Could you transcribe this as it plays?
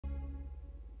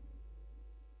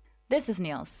This is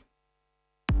Niels.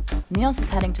 Niels is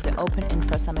heading to the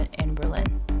OpenInfra Summit in Berlin.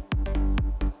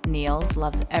 Niels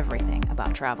loves everything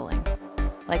about traveling,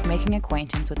 like making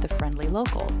acquaintance with the friendly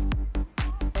locals.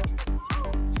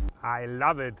 I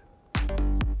love it.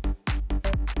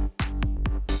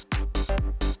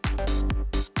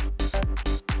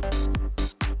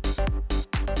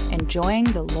 Enjoying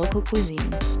the local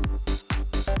cuisine.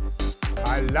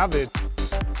 I love it.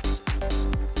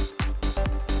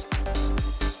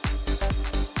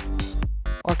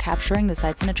 Or capturing the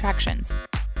sights and attractions.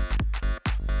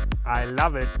 I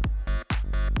love it.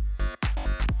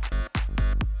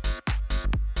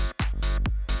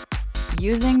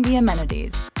 Using the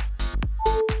amenities.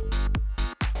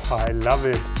 I love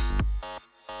it.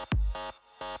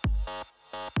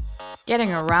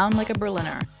 Getting around like a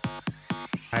Berliner.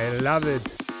 I love it.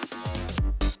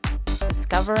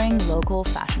 Discovering local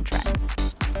fashion trends.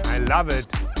 I love it.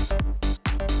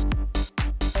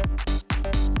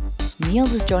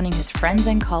 Niels is joining his friends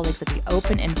and colleagues at the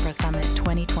OpenInfra Summit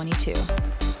 2022.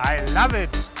 I love it.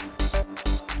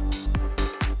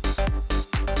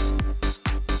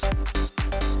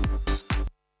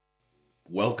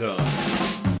 Welcome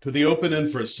to the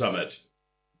OpenInfra Summit.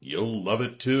 You'll love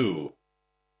it too.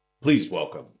 Please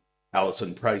welcome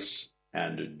Allison Price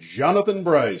and Jonathan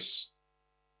Bryce.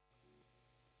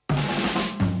 So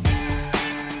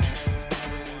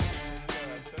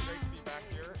great to be back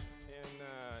here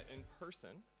in person.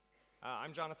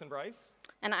 I'm Jonathan Bryce.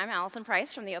 And I'm Allison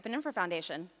Price from the OpenInfra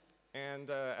Foundation. And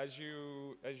as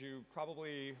you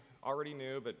probably already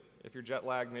knew, but if you're jet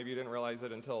lagged, maybe you didn't realize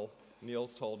it until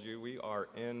Niels told you, we are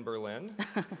in Berlin.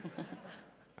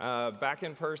 Back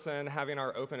in person, having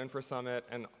our OpenInfra Summit,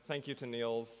 and thank you to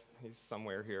Niels. He's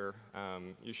somewhere here.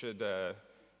 You should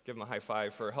give him a high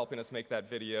five for helping us make that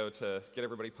video to get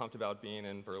everybody pumped about being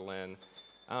in Berlin.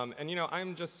 And you know,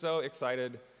 I'm just so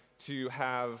excited to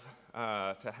have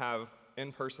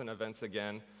in-person events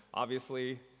again.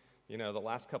 Obviously, you know, the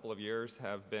last couple of years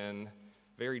have been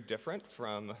very different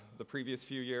from the previous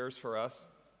few years for us.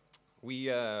 We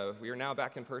are now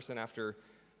back in person after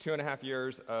 2.5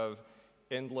 years of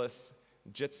endless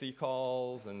Jitsi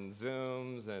calls and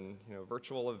Zooms and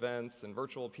virtual events and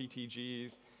virtual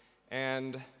PTGs.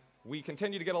 And we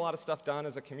continue to get a lot of stuff done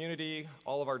as a community.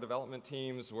 All of our development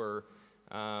teams were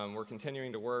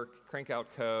continuing to work, crank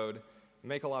out code,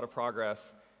 make a lot of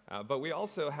progress. But we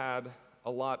also had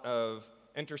a lot of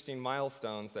interesting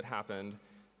milestones that happened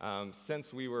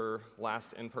since we were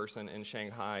last in person in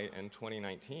Shanghai in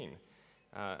 2019.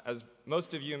 As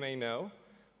most of you may know,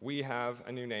 we have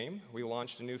a new name. We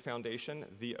launched a new foundation,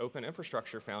 the Open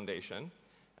Infrastructure Foundation,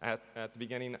 at the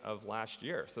beginning of last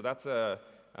year. So that's a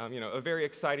very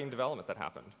exciting development that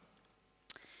happened.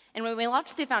 And when we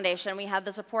launched the foundation, we had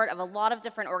the support of a lot of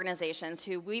different organizations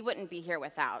who we wouldn't be here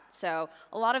without. So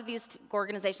a lot of these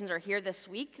organizations are here this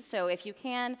week. So if you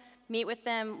can, meet with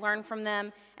them, learn from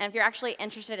them. And if you're actually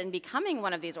interested in becoming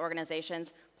one of these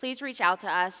organizations, please reach out to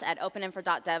us at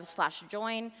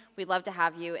openinfra.dev/join. We'd love to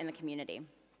have you in the community.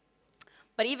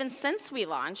 But even since we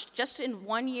launched, just in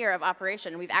 1 year of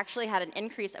operation, we've actually had an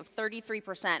increase of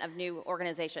 33% of new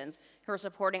organizations who are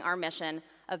supporting our mission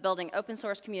of building open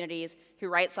source communities who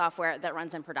write software that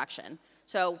runs in production.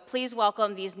 So please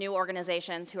welcome these new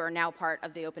organizations who are now part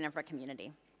of the OpenInfra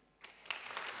community.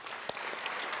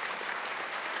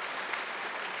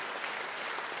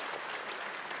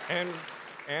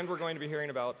 And we're going to be hearing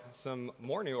about some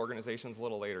more new organizations a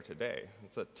little later today.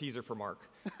 It's a teaser for Mark.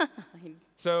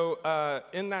 So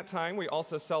in that time, we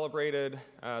also celebrated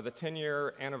the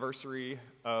 10-year anniversary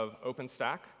of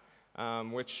OpenStack,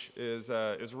 which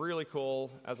is really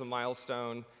cool as a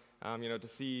milestone, to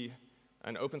see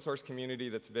an open source community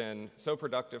that's been so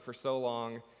productive for so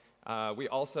long. We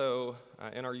also,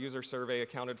 in our user survey,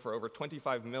 accounted for over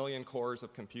 25 million cores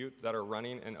of compute that are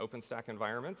running in OpenStack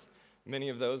environments. Many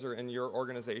of those are in your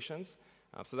organizations.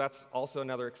 So that's also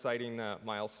another exciting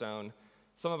milestone.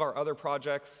 Some of our other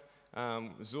projects,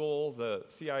 Zool, the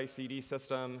CI/CD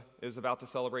system, is about to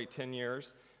celebrate 10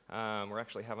 years. We're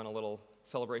actually having a little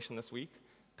celebration this week.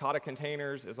 Kata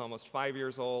Containers is almost 5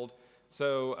 years old.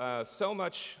 So, so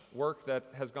much work that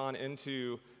has gone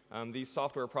into these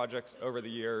software projects over the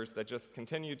years that just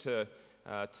continue to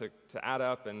add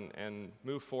up and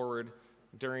move forward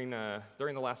during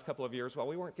the last couple of years while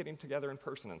we weren't getting together in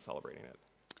person and celebrating it.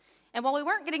 And while we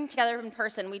weren't getting together in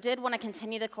person, we did want to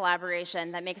continue the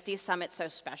collaboration that makes these summits so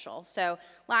special. So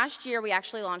last year, we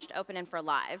actually launched OpenInfra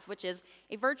Live, which is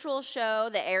a virtual show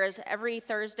that airs every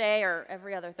Thursday or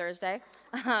every other Thursday.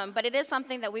 But it is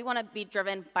something that we want to be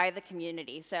driven by the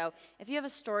community. So if you have a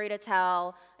story to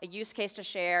tell, a use case to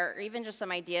share, or even just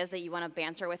some ideas that you want to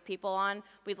banter with people on,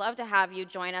 we'd love to have you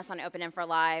join us on OpenInfra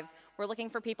Live. We're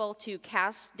looking for people to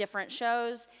cast different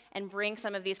shows and bring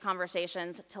some of these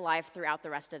conversations to life throughout the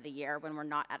rest of the year when we're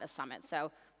not at a summit.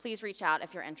 So please reach out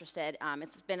if you're interested.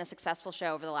 It's been a successful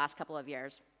show over the last couple of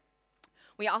years.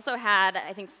 We also had,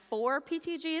 I think, 4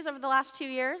 PTGs over the last 2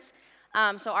 years.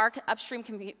 So our upstream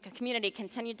community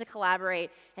continued to collaborate,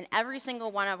 and every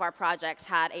single one of our projects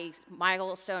had a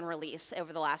milestone release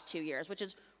over the last 2 years, which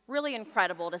is really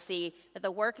incredible to see that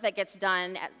the work that gets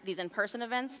done at these in-person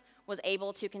events was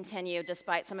able to continue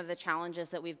despite some of the challenges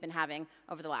that we've been having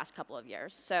over the last couple of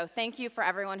years. So thank you for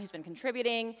everyone who's been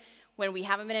contributing. When we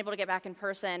haven't been able to get back in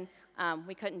person,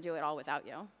 we couldn't do it all without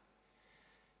you.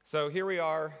 So here we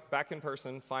are, back in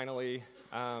person, finally.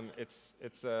 It's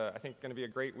I think, going to be a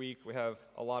great week. We have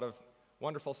a lot of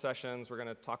wonderful sessions. We're going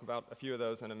to talk about a few of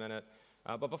those in a minute.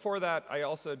 But before that, I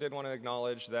also did want to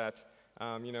acknowledge that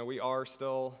we are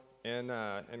still in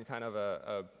kind of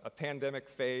a pandemic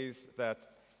phase that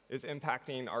is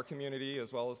impacting our community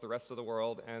as well as the rest of the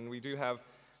world. And we do have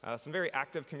some very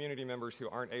active community members who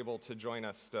aren't able to join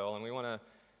us still. And we want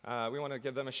to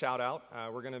give them a shout out.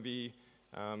 We're going to be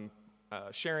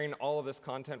sharing all of this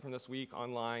content from this week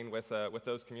online with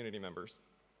those community members.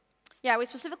 Yeah, we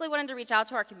specifically wanted to reach out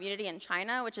to our community in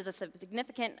China, which is a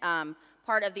significant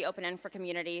part of the OpenInfra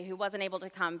community who wasn't able to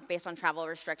come based on travel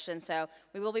restrictions. So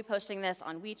we will be posting this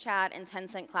on WeChat and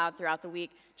Tencent Cloud throughout the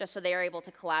week, just so they are able to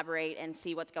collaborate and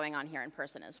see what's going on here in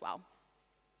person as well.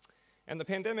 And the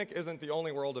pandemic isn't the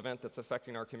only world event that's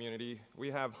affecting our community.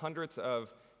 We have hundreds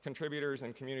of contributors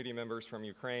and community members from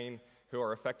Ukraine who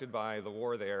are affected by the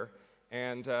war there.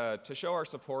 And to show our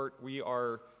support, we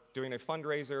are doing a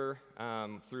fundraiser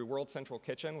through World Central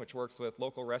Kitchen, which works with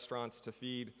local restaurants to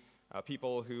feed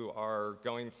people who are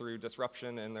going through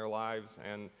disruption in their lives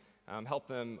and help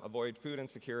them avoid food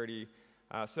insecurity.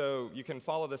 So you can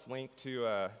follow this link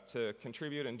to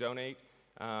contribute and donate.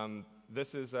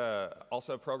 This is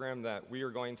also a program that we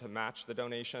are going to match the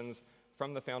donations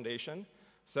from the foundation.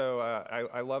 So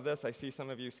I love this. I see some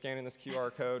of you scanning this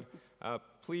QR code.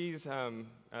 Please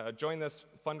join this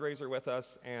fundraiser with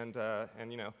us and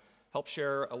help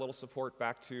share a little support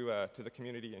back to the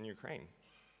community in Ukraine.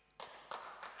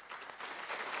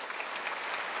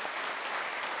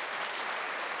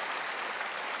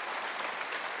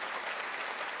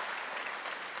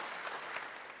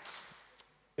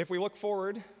 If we look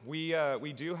forward, we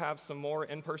do have some more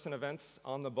in-person events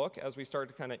on the book as we start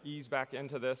to kind of ease back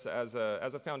into this as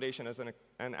a foundation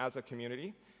and as a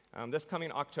community. This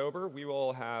coming October, we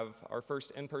will have our first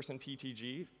in-person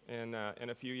PTG in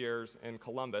a few years in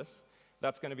Columbus.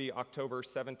 That's going to be October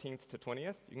 17th to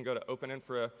 20th. You can go to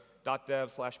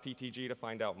openinfra.dev/PTG to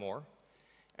find out more.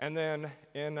 And then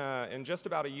in just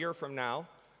about a year from now,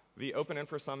 the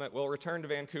OpenInfra Summit will return to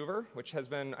Vancouver, which has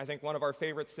been, I think, one of our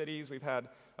favorite cities. We've had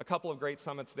a couple of great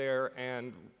summits there,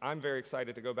 and I'm very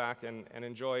excited to go back and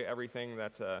enjoy everything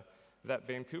that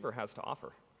Vancouver has to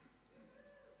offer.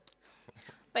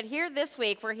 But here this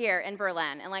week, we're here in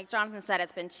Berlin. And like Jonathan said,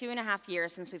 it's been 2.5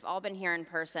 years since we've all been here in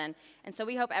person. And so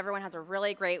we hope everyone has a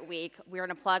really great week. We're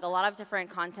going to plug a lot of different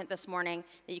content this morning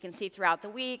that you can see throughout the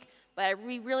week. But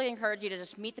we really encourage you to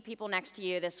just meet the people next to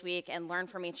you this week and learn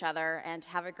from each other and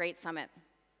have a great summit.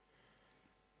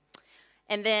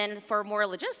 And then for more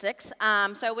logistics,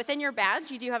 so within your badge,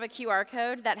 you do have a QR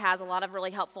code that has a lot of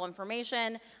really helpful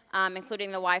information,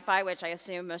 including the Wi-Fi, which I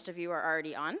assume most of you are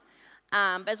already on.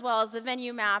 As well as the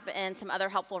venue map and some other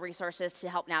helpful resources to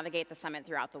help navigate the summit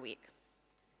throughout the week.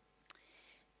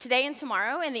 Today and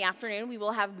tomorrow in the afternoon, we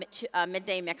will have a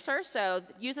midday mixer, so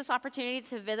use this opportunity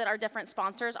to visit our different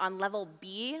sponsors on level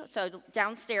B, so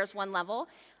downstairs one level,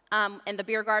 and the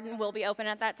beer garden will be open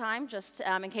at that time, just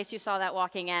in case you saw that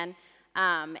walking in.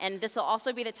 And this will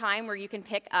also be the time where you can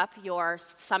pick up your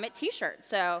summit t-shirt.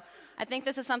 So I think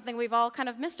this is something we've all kind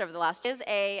of missed over the last year. There's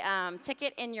a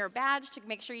ticket in your badge to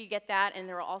make sure you get that, and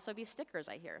there will also be stickers,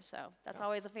 I hear. So that's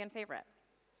always a fan favorite.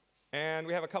 And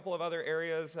we have a couple of other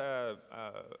areas.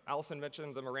 Allison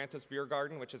mentioned the Marantis Beer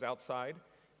Garden, which is outside.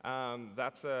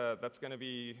 That's going to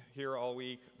be here all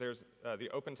week. There's the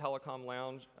Open Telecom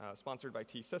Lounge, sponsored by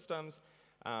T-Systems.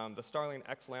 The Starling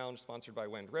X Lounge, sponsored by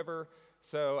Wind River.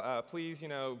 So please,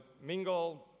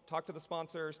 mingle, talk to the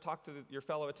sponsors, talk to your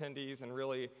fellow attendees, and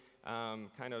really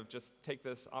kind of just take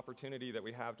this opportunity that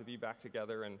we have to be back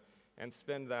together and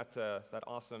spend that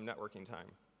awesome networking time.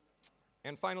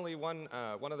 And finally, one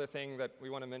other thing that we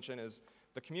want to mention is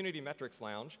the Community Metrics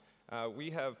Lounge. We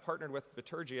have partnered with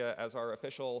Bitergia as our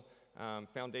official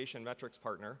Foundation metrics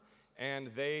partner, and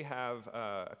they have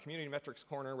a Community Metrics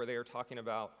Corner where they are talking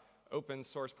about open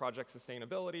source project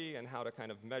sustainability and how to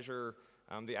kind of measure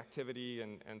the activity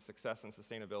and success and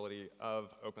sustainability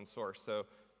of open source. So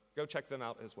go check them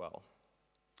out as well.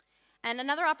 And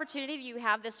another opportunity you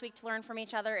have this week to learn from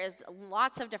each other is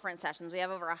lots of different sessions. We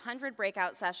have over 100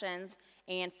 breakout sessions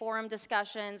and forum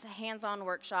discussions, hands-on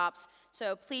workshops.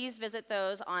 So please visit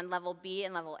those on level B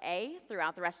and level A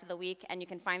throughout the rest of the week, and you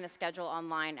can find the schedule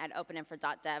online at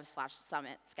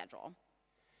openinfra.dev/summit schedule.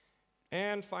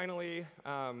 And finally,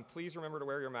 please remember to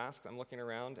wear your masks. I'm looking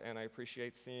around, and I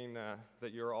appreciate seeing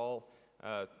that you're all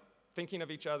thinking of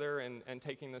each other and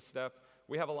taking this step.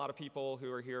 We have a lot of people who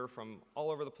are here from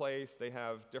all over the place. They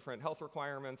have different health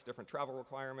requirements, different travel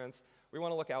requirements. We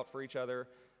want to look out for each other.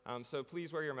 So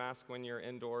please wear your mask when you're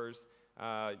indoors.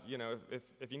 You know,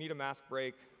 if you need a mask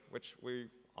break, which we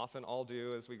often all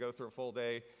do as we go through a full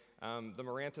day, the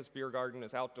Marantis Beer Garden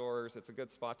is outdoors. It's a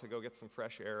good spot to go get some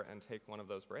fresh air and take one of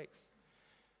those breaks.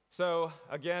 So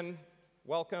again,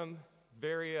 welcome.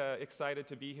 Very excited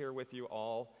to be here with you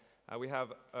all. We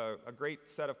have a great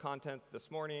set of content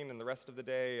this morning and the rest of the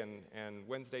day and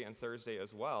Wednesday and Thursday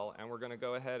as well. And we're going to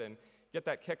go ahead and get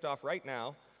that kicked off right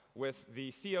now with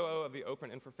the COO of the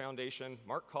OpenInfra Foundation,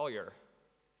 Mark Collier.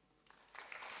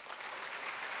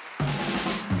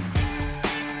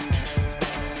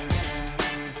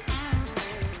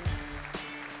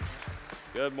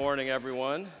 Good morning,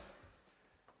 everyone.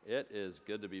 It is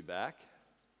good to be back.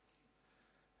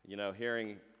 You know,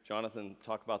 hearing Jonathan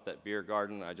talk about that beer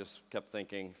garden, I just kept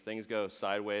thinking, if things go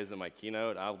sideways in my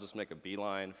keynote, I'll just make a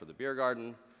beeline for the beer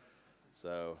garden.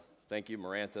 So thank you,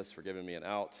 Marantis, for giving me an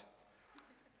out.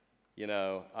 You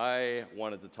know, I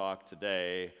wanted to talk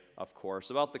today, of course,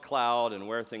 about the cloud and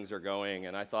where things are going,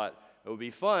 and I thought it would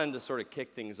be fun to sort of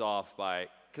kick things off by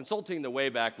consulting the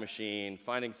Wayback Machine,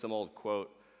 finding some old quote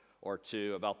or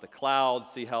two about the cloud,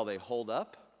 see how they hold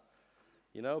up.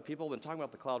 You know, people have been talking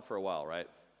about the cloud for a while, right?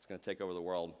 It's going to take over the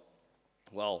world.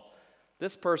 Well,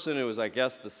 this person who was, I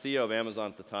guess, the CEO of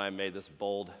Amazon at the time made this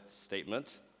bold statement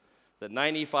that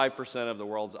 95% of the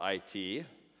world's IT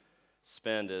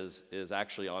spend is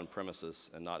actually on premises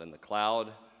and not in the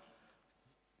cloud.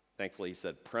 Thankfully, he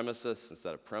said premises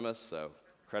instead of premise, so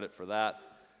credit for that.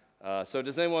 So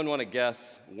does anyone want to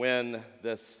guess when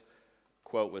this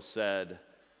quote was said?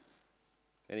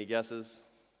 Any guesses?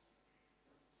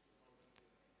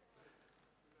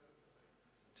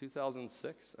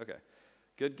 2006? Okay,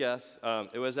 good guess.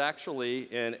 It was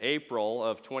actually in April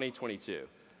of 2022.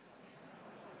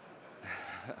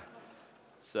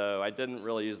 So I didn't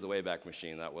really use the Wayback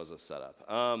Machine. That was a setup.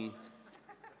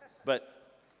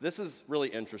 But this is really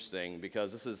interesting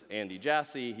because this is Andy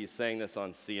Jassy. He's saying this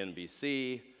on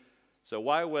CNBC. So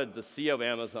why would the CEO of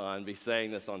Amazon be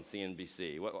saying this on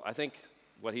CNBC? Well, I think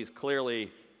what he's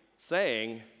clearly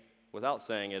saying, without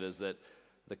saying it, is that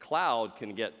the cloud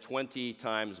can get 20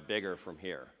 times bigger from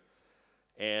here.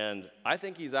 And I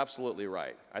think he's absolutely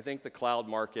right. I think the cloud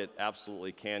market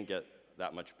absolutely can get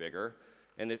that much bigger.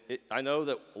 And I know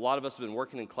that a lot of us have been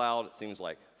working in cloud, it seems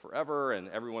like forever, and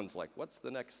everyone's like, what's the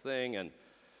next thing? And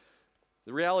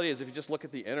the reality is, if you just look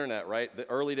at the internet, right, the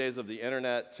early days of the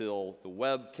internet till the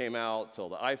web came out, till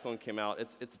the iPhone came out,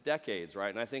 it's decades, right?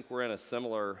 And I think we're in a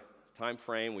similar time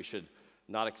frame. We should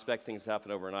not expect things to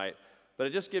happen overnight. But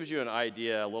it just gives you an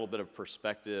idea, a little bit of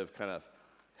perspective, kind of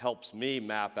helps me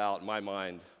map out in my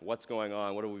mind what's going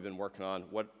on, what have we been working on,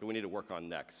 what do we need to work on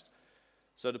next.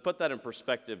 So to put that in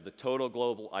perspective, the total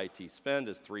global IT spend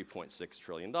is $3.6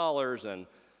 trillion, and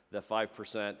the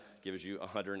 5% gives you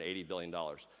 $180 billion.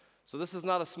 So this is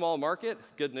not a small market.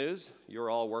 Good news. You're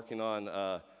all working on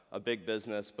a big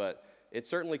business, but it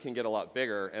certainly can get a lot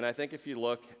bigger. And I think if you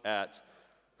look at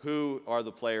who are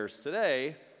the players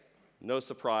today, no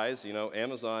surprise, you know,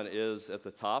 Amazon is at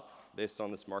the top based on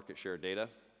this market share data.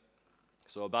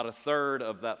 So about a third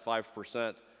of that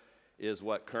 5% is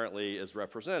what currently is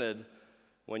represented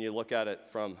when you look at it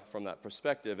from that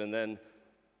perspective. And then,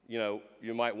 you know,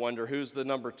 you might wonder who's the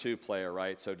number 2 player,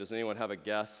 right? So does anyone have a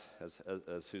guess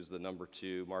as who's the number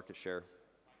 2 market share?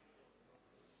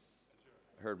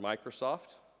 I heard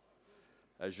Microsoft.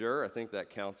 Azure, I think that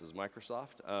counts as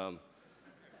Microsoft.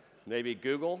 Maybe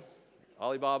Google,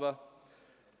 Alibaba.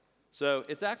 So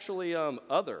it's actually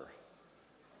other.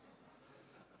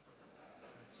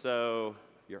 So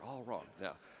you're all wrong.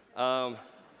 No.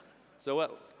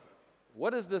 So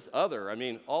what is this other? I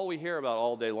mean, all we hear about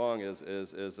all day long is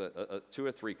 2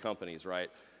 or 3 companies, right?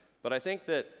 But I think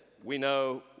that we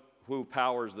know who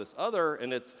powers this other,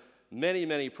 and it's many,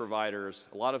 many providers,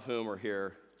 a lot of whom are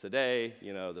here today.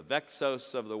 You know, the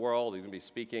Vexos of the world, who's going to be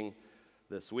speaking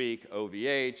this week,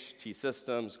 OVH,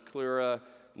 T-Systems, Klura,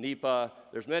 NEPA.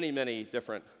 There's many, many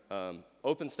different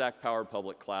OpenStack-powered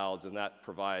public clouds, and that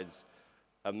provides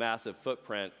a massive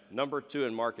footprint. Number 2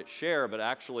 in market share, but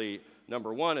actually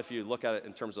number 1 if you look at it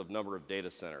in terms of number of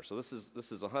data centers. So this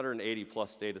is 180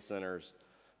 plus data centers,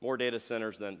 more data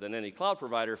centers than any cloud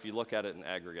provider if you look at it in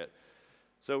aggregate.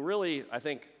 So really, I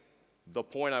think the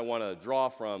point I want to draw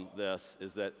from this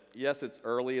is that, yes, it's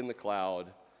early in the cloud.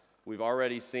 We've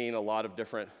already seen a lot of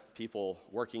different people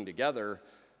working together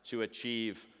to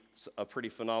achieve a pretty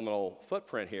phenomenal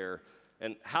footprint here.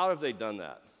 And how have they done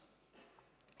that?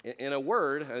 In a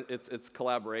word, it's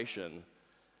collaboration,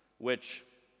 which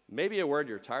may be a word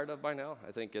you're tired of by now.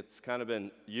 I think it's kind of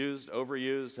been used,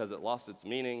 overused. Has it lost its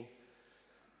meaning?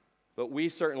 But we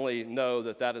certainly know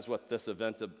that that is what this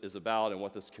event is about and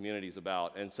what this community is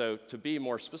about. And so to be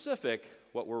more specific,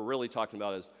 what we're really talking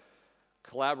about is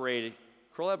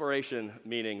collaboration,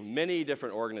 meaning many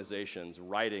different organizations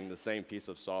writing the same piece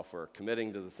of software,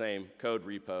 committing to the same code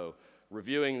repo,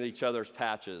 reviewing each other's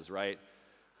patches, right?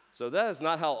 So that is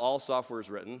not how all software is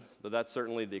written, but that's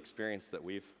certainly the experience that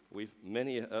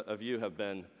many of you have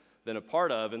been a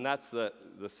part of, and that's the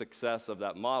success of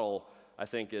that model, I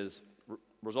think, is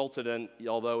resulted in,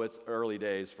 although it's early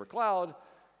days for cloud,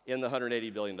 in the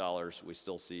 $180 billion, we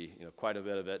still see quite a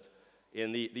bit of it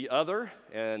in the other,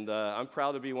 and I'm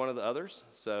proud to be one of the others,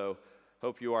 so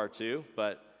hope you are too.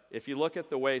 But if you look at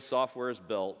the way software is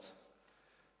built,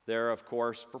 there are, of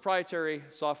course, proprietary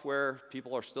software.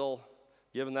 People are still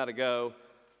giving that a go.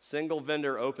 Single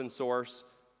vendor open source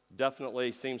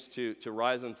definitely seems to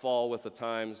rise and fall with the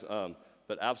times,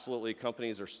 but absolutely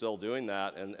companies are still doing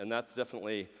that, and that's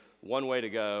definitely one way to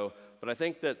go. But I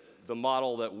think that the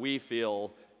model that we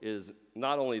feel is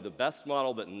not only the best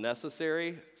model, but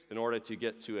necessary in order to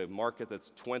get to a market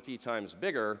that's 20 times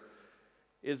bigger,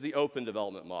 is the open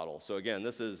development model. So again,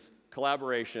 this is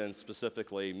collaboration,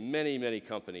 specifically many, many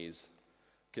companies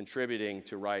contributing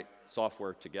to write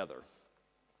software together.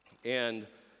 And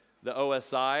the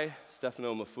OSI,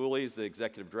 Stefano Mafuli is the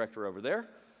executive director over there.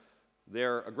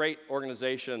 They're a great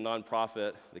organization,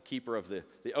 nonprofit, the keeper of the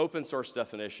open source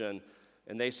definition,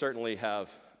 and they certainly have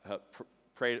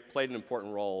played an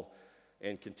important role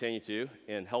and continue to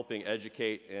in helping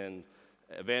educate and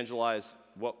evangelize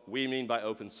what we mean by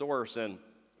open source. And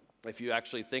if you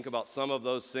actually think about some of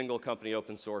those single company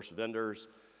open source vendors,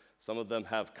 some of them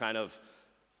have kind of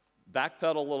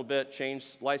backpedaled a little bit,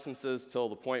 changed licenses till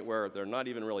the point where they're not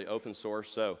even really open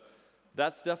source. So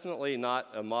that's definitely not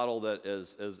a model that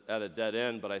is at a dead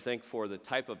end, but I think for the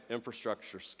type of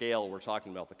infrastructure scale we're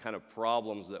talking about, the kind of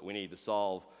problems that we need to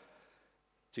solve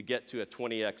to get to a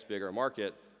 20x bigger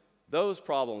market, those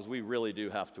problems we really do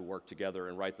have to work together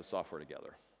and write the software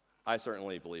together. I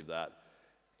certainly believe that.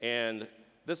 And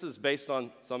this is based on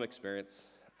some experience.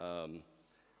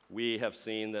 We have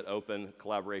seen that open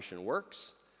collaboration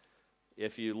works.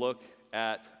 If you look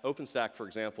at OpenStack, for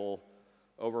example,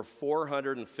 over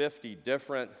 450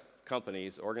 different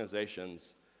companies,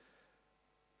 organizations,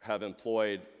 have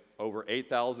employed over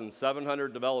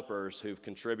 8,700 developers who've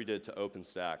contributed to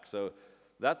OpenStack. So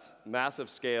that's massive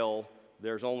scale.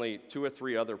 There's only 2 or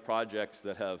 3 other projects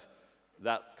that have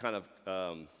that kind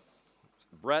of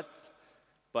breadth,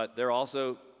 but they're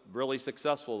also really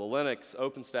successful. The Linux,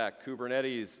 OpenStack,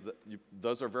 Kubernetes,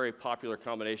 those are very popular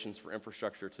combinations for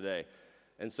infrastructure today.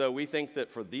 And so we think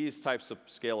that for these types of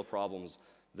scale of problems,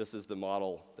 this is the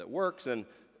model that works. And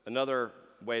another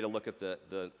way to look at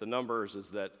the numbers is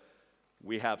that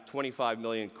we have 25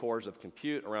 million cores of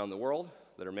compute around the world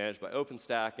that are managed by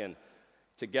OpenStack, and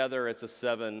together it's a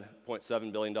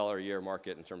 $7.7 billion a year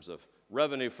market in terms of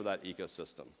revenue for that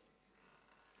ecosystem.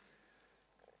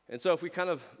 And so if we kind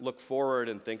of look forward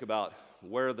and think about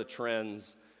where the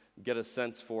trends, get a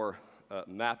sense for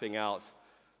mapping out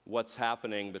what's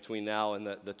happening between now and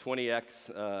the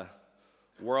 20x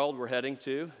world we're heading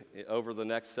to over the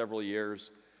next several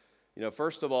years.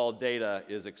 First of all, data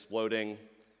is exploding.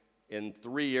 In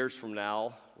 3 years from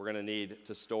now, we're going to need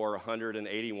to store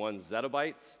 181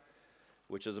 zettabytes,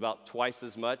 which is about twice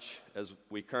as much as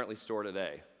we currently store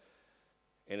today.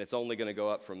 And it's only going to go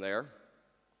up from there.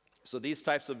 So these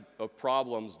types of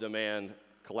problems demand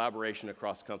collaboration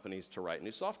across companies to write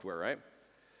new software, right?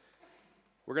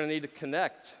 We're going to need to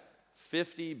connect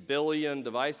 50 billion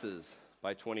devices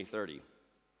by 2030.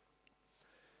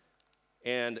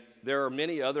 And there are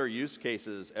many other use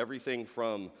cases, everything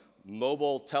from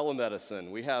mobile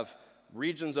telemedicine. We have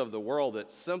regions of the world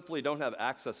that simply don't have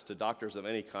access to doctors of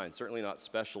any kind, certainly not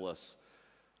specialists.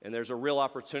 And there's a real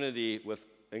opportunity with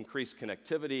increased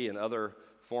connectivity and other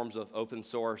forms of open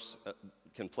source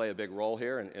can play a big role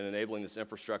here in enabling this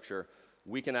infrastructure.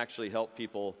 We can actually help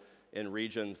people in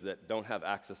regions that don't have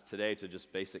access today to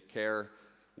just basic care.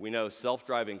 We know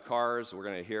self-driving cars, we're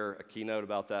going to hear a keynote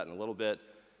about that in a little bit,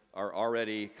 are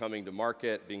already coming to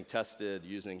market, being tested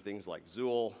using things like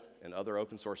Zool and other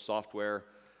open source software.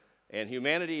 And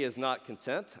humanity is not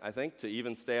content, I think, to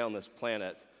even stay on this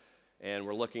planet. And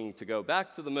we're looking to go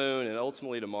back to the moon and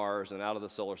ultimately to Mars and out of the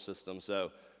solar system.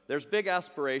 So there's big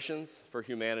aspirations for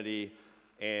humanity,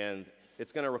 and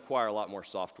it's going to require a lot more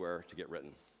software to get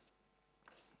written.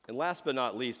 And last but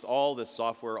not least, all this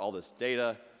software, all this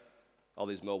data, all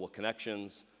these mobile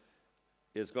connections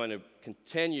is going to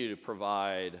continue to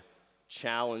provide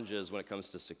challenges when it comes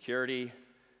to security.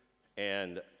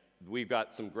 And we've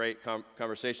got some great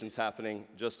conversations happening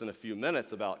just in a few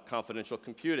minutes about confidential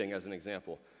computing as an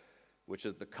example, which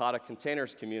is the Kata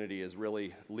Containers community is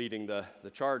really leading the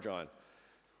charge on,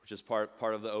 which is part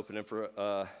of the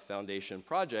OpenInfra Foundation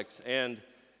projects. And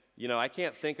you know, I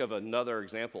can't think of another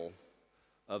example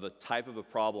of a type of a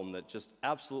problem that just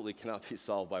absolutely cannot be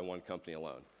solved by one company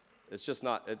alone. It's just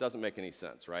not, it doesn't make any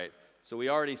sense, right? So we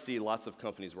already see lots of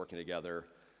companies working together.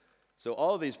 So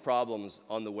all of these problems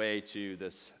on the way to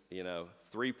this, you know,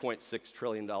 $3.6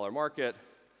 trillion market,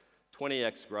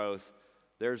 20x growth,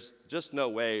 there's just no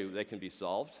way they can be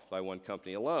solved by one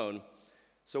company alone.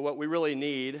 So what we really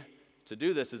need to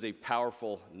do this is a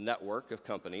powerful network of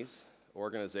companies,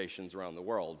 organizations around the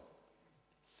world.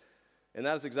 And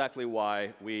that is exactly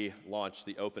why we launched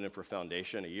the OpenInfra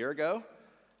Foundation a year ago,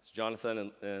 as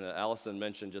Jonathan and Allison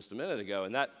mentioned just a minute ago.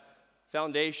 And that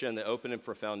foundation, the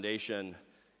OpenInfra Foundation,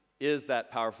 is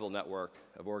that powerful network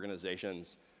of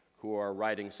organizations who are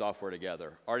writing software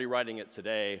together. Already writing it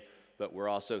today, but we're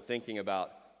also thinking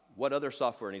about what other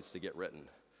software needs to get written.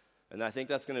 And I think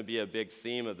that's going to be a big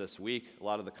theme of this week. A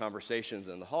lot of the conversations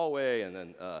in the hallway, and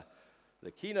then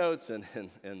the keynotes, and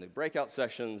the breakout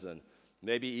sessions, and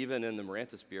maybe even in the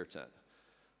Marantis beer tent.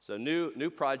 So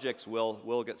new projects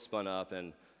will get spun up,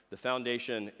 and the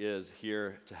foundation is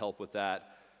here to help with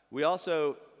that. We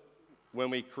also, when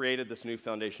we created this new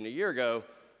foundation a year ago,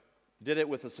 did it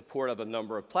with the support of a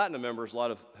number of platinum members, a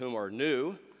lot of whom are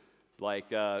new,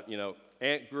 like you know,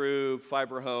 Ant Group,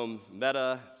 Fiber Home,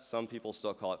 Meta. Some people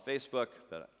still call it Facebook,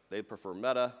 but they prefer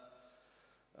Meta.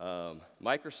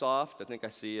 Microsoft, I think I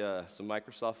see some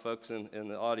Microsoft folks in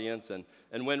the audience,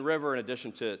 and Wind River, in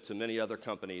addition to many other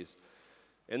companies.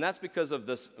 And that's because of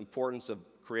this importance of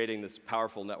creating this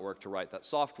powerful network to write that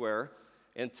software.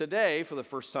 And today, for the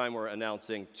first time, we're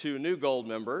announcing 2 new gold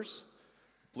members,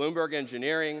 Bloomberg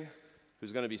Engineering,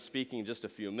 who's going to be speaking in just a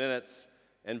few minutes,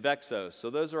 and Vexos. So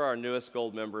those are our newest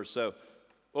gold members. So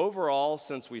overall,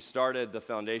 since we started the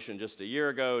foundation just a year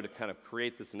ago to kind of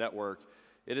create this network,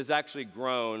 it has actually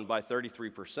grown by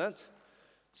 33%.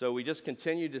 So we just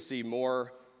continue to see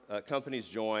more companies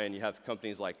join. You have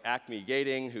companies like Acme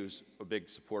Gating, who's a big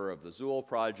supporter of the Zool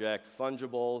project,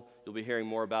 Fungible, you'll be hearing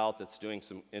more about, that's doing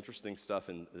some interesting stuff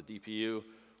in the DPU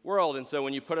world. And so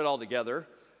when you put it all together,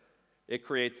 it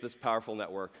creates this powerful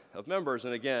network of members.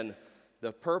 And again,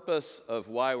 the purpose of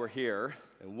why we're here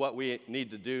and what we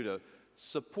need to do to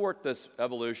support this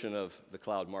evolution of the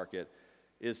cloud market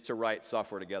is to write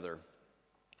software together.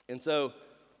 And so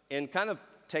in kind of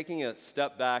taking a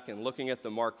step back and looking at the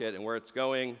market and where it's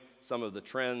going, some of the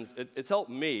trends, it's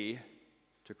helped me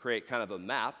to create kind of a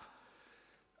map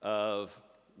of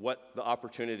what the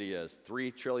opportunity is.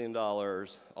 $3 trillion,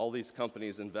 all these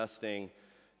companies investing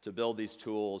to build these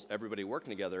tools, everybody working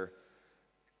together.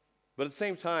 But at the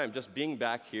same time, just being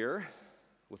back here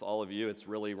with all of you, it's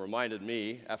really reminded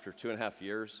me, after 2.5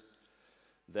 years,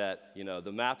 that you know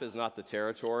the map is not the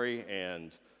territory,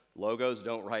 and logos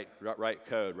don't write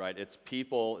code, right? It's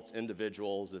people, it's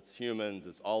individuals, it's humans,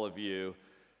 it's all of you.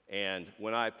 And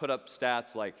when I put up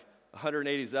stats like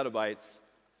 180 zettabytes,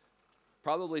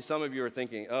 probably some of you are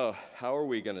thinking, oh, how are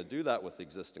we going to do that with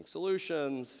existing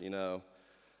solutions? You know,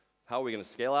 how are we going to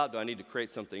scale out? Do I need to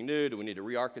create something new? Do we need to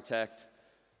re-architect?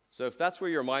 So if that's where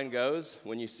your mind goes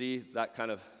when you see that kind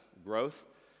of growth,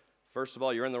 first of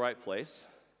all, you're in the right place.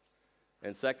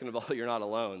 And second of all, you're not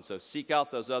alone. So seek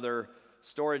out those other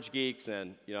storage geeks,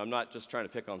 and you know, I'm not just trying to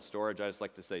pick on storage, I just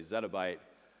like to say zettabyte.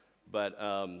 But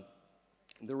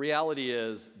the reality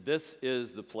is, this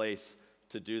is the place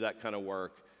to do that kind of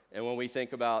work. And when we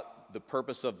think about the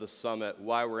purpose of the summit,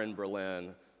 why we're in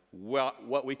Berlin,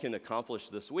 what we can accomplish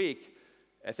this week,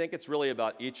 I think it's really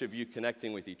about each of you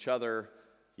connecting with each other.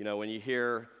 You know, when you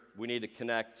hear we need to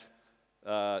connect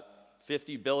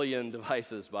 50 billion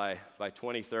devices by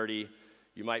 2030,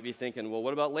 You might be thinking, well,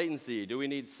 what about latency? Do we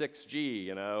need 6G?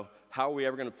 You know, how are we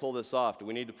ever going to pull this off? Do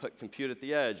we need to put compute at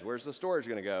the edge? Where's the storage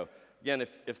going to go? Again,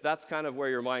 if that's kind of where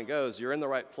your mind goes, you're in the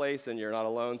right place and you're not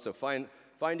alone. So find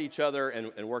each other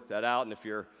and work that out. And if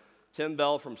you're Tim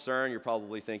Bell from CERN, you're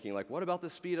probably thinking, like, what about the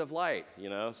speed of light? You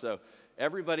know, so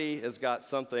everybody has got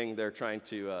something they're trying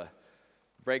to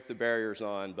break the barriers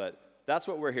on. But that's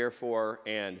what we're here for.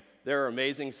 And there are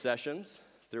amazing sessions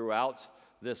throughout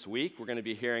this week. We're going to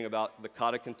be hearing about the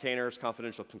Kata Containers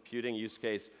confidential computing use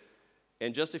case.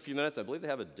 In just a few minutes, I believe they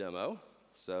have a demo.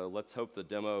 So let's hope the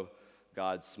demo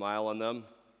gods smile on them.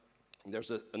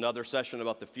 There's another session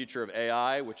about the future of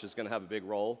AI, which is going to have a big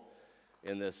role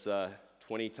in this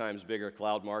 20 times bigger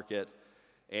cloud market.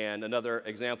 And another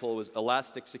example was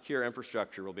elastic secure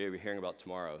infrastructure we'll be hearing about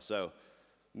tomorrow. So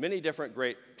many different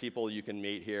great people you can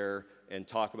meet here and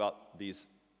talk about these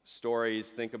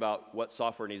stories, think about what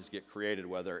software needs to get created,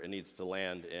 whether it needs to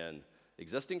land in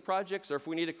existing projects or if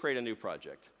we need to create a new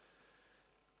project.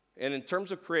 And in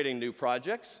terms of creating new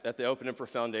projects at the OpenInfra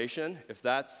Foundation, if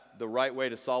that's the right way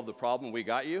to solve the problem, we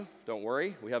got you. Don't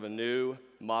worry. We have a new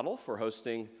model for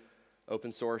hosting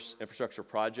open source infrastructure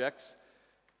projects.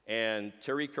 And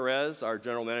Terry Carez, our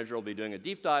general manager, will be doing a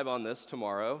deep dive on this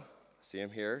tomorrow. See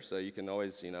him here, so you can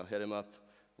always hit him up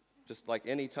just like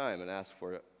any time and ask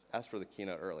for the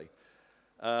keynote early.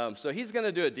 So he's going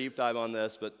to do a deep dive on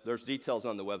this, but there's details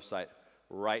on the website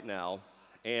right now.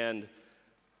 And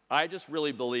I just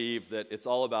really believe that it's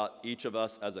all about each of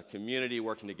us as a community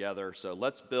working together. So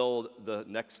let's build the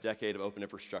next decade of open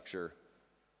infrastructure.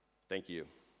 Thank you.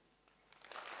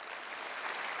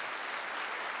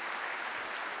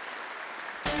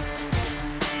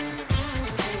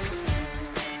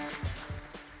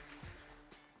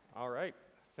 All right.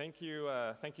 Thank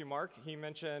you, Mark. He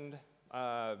mentioned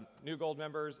new gold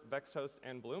members, VexHost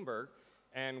and Bloomberg,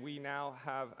 and we now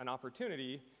have an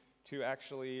opportunity to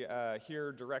actually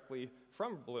hear directly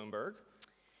from Bloomberg.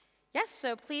 Yes,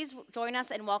 so please join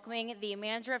us in welcoming the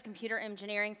Manager of Computer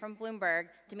Engineering from Bloomberg,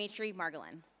 Dmitry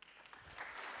Margolin.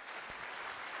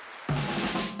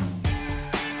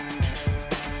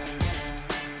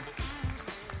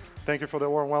 Thank you for the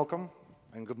warm welcome,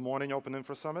 and good morning,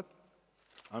 OpenInfra Summit.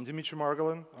 I'm Dmitry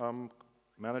Margolin. I'm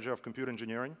Manager of Computer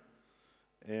Engineering,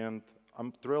 and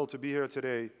I'm thrilled to be here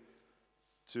today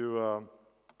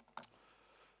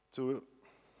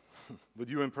with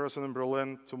you in person in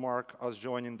Berlin to mark us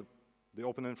joining the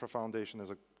OpenInfra Foundation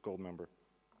as a gold member.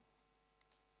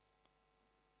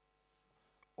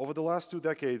 Over the last 2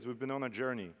 decades, we've been on a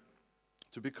journey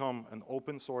to become an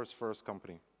open source first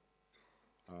company.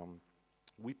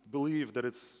 We believe that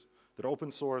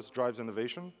open source drives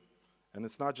innovation, and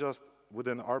it's not just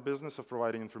within our business of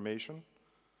providing information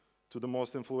to the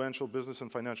most influential business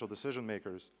and financial decision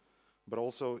makers, but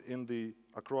also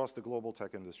across the global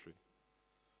tech industry.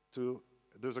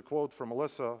 There's a quote from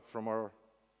Alyssa from our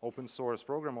open source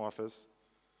program office.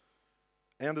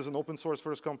 And as an open source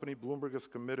first company, Bloomberg is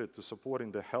committed to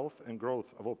supporting the health and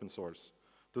growth of open source.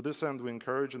 To this end, we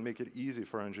encourage and make it easy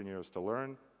for engineers to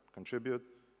learn, contribute,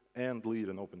 and lead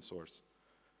in open source.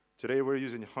 Today, we're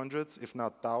using hundreds, if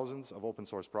not thousands, of open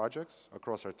source projects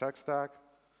across our tech stack.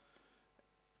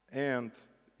 And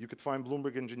you could find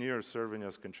Bloomberg engineers serving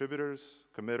as contributors,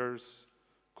 committers,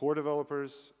 core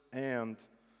developers, and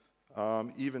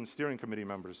even steering committee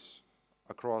members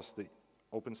across the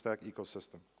OpenStack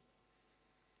ecosystem.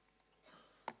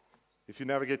 If you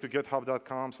navigate to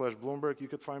github.com/Bloomberg, you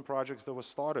could find projects that were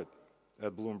started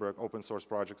at Bloomberg, open source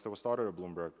projects that were started at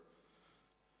Bloomberg.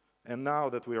 And now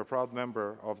that we are a proud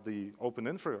member of the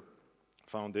OpenInfra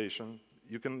Foundation,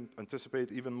 you can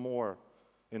anticipate even more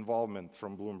involvement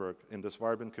from Bloomberg in this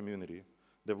vibrant community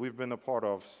that we've been a part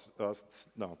of,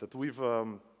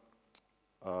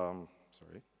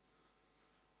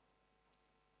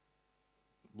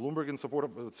 Bloomberg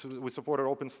we supported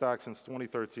OpenStack since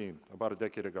 2013, about a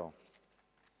decade ago.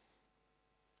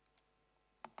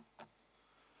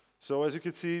 So as you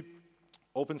can see,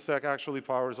 OpenStack actually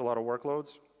powers a lot of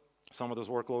workloads. Some of those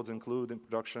workloads include in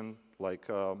production like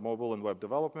mobile and web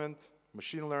development,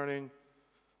 machine learning,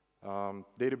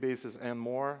 databases, and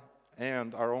more.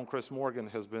 And our own Chris Morgan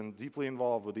has been deeply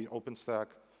involved with the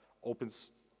OpenStack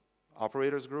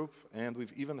Operators Group, and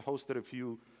we've even hosted a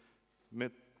few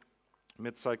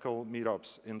mid-cycle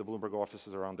meetups in the Bloomberg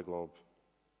offices around the globe.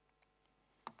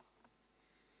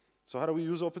 So how do we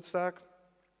use OpenStack?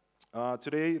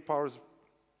 Today, it powers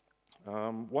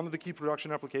one of the key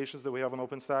production applications that we have on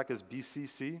OpenStack is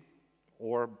BCC,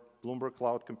 or Bloomberg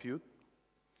Cloud Compute.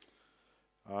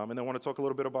 And I want to talk a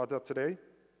little bit about that today.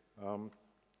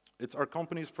 It's our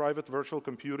company's private virtual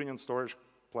computing and storage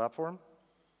platform.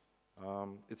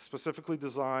 It's specifically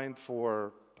designed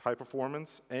for high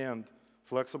performance and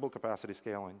flexible capacity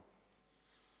scaling.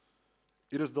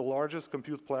 It is the largest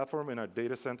compute platform in our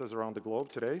data centers around the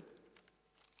globe today.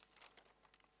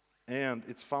 And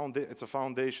it's a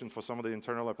foundation for some of the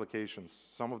internal applications.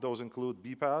 Some of those include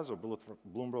BPaaS, or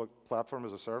Bloomberg Platform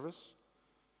as a Service,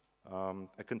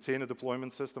 a container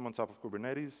deployment system on top of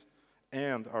Kubernetes,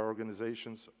 and our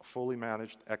organization's fully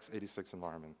managed x86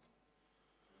 environment.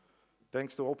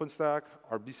 Thanks to OpenStack,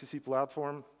 our BCC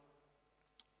platform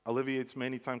alleviates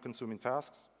many time-consuming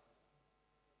tasks.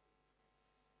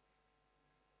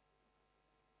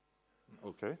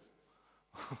 Okay.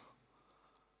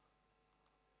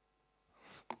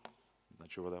 Not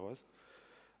sure what that was.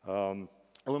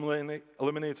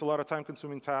 Eliminates a lot of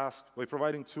time-consuming tasks by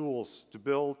providing tools to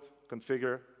build,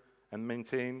 configure, and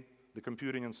maintain the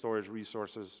computing and storage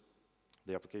resources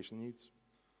the application needs.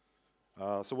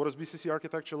 So what does BCC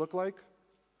architecture look like?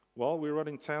 Well, we're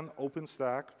running 10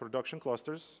 OpenStack production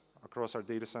clusters across our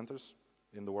data centers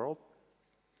in the world.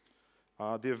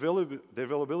 The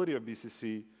availability of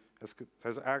BCC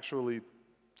has actually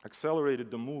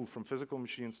accelerated the move from physical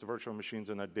machines to virtual machines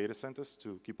in our data centers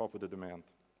to keep up with the demand.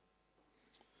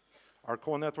 Our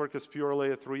core network is pure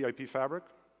layer 3 IP fabric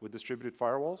with distributed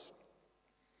firewalls,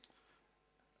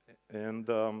 and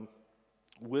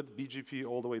with BGP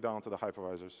all the way down to the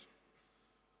hypervisors.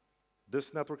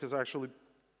 This network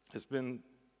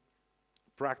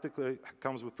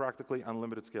comes with practically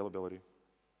unlimited scalability.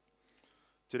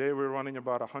 Today we're running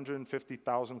about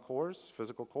 150,000 cores,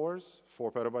 physical cores,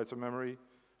 4 petabytes of memory,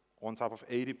 on top of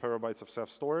 80 terabytes of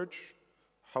self-storage,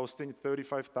 hosting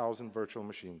 35,000 virtual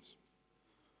machines.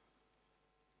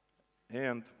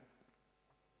 And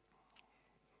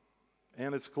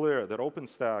it's clear that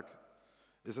OpenStack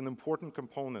is an important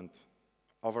component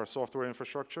of our software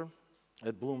infrastructure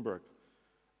at Bloomberg,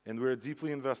 and we're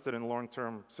deeply invested in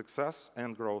long-term success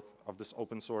and growth of this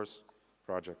open source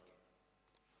project.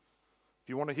 If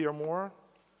you want to hear more,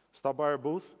 stop by our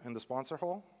booth in the sponsor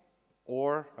hall,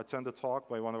 or attend a talk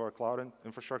by one of our cloud and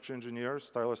infrastructure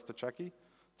engineers, Tytus Tacheki,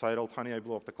 titled Honey, I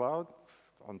Blew Up the Cloud,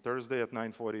 on Thursday at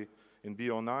 9:40 in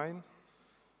B09.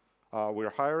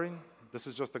 We're hiring. This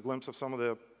is just a glimpse of some of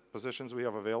the positions we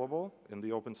have available in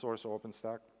the open source or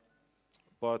OpenStack.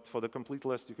 But for the complete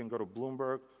list, you can go to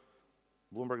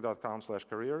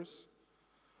bloomberg.com/careers.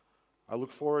 I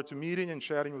look forward to meeting and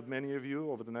chatting with many of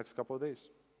you over the next couple of days.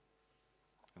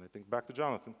 And I think back to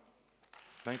Jonathan.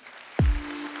 Thank you.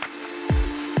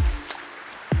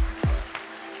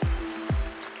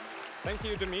 Thank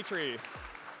you, Dmitry.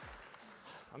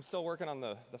 I'm still working on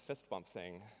the fist bump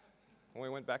thing. When we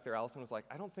went back there, Allison was like,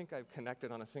 I don't think I've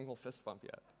connected on a single fist bump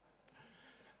yet.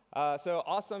 So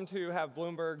awesome to have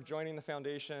Bloomberg joining the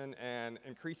foundation and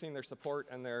increasing their support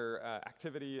and their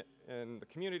activity in the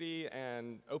community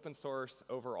and open source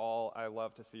overall. I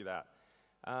love to see that.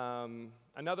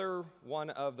 Another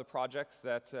one of the projects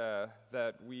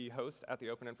that we host at the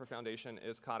OpenInfra Foundation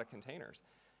is Kata Containers.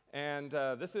 And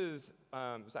this was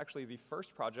actually the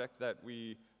first project that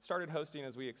we started hosting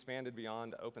as we expanded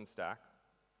beyond OpenStack.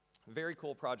 Very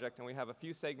cool project, and we have a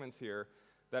few segments here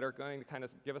that are going to kind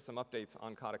of give us some updates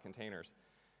on Kata Containers.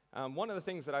 One of the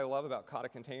things that I love about Kata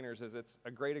Containers is it's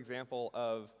a great example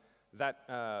of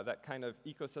that kind of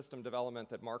ecosystem development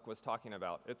that Mark was talking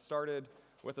about. It started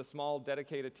with a small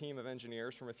dedicated team of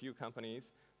engineers from a few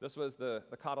companies. This was the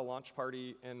Kata launch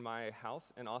party in my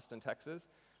house in Austin, Texas.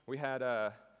 We had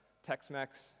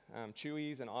Tex-Mex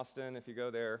Chewy's in Austin, if you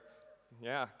go there.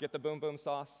 Yeah, get the boom boom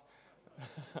sauce.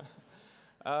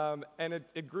 And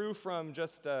it grew from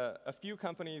just a few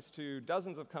companies to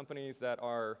dozens of companies that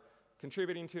are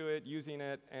contributing to it, using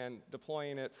it, and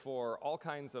deploying it for all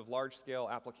kinds of large-scale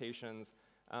applications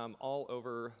all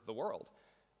over the world.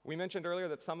 We mentioned earlier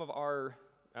that some of our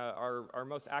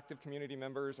most active community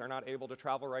members are not able to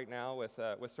travel right now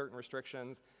with certain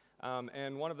restrictions.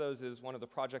 And one of those is one of the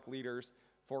project leaders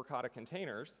for Kata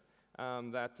Containers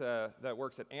that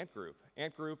works at Ant Group.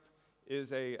 Ant Group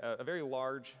is a very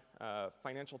large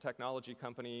financial technology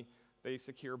company. They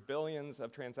secure billions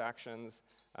of transactions.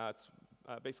 It's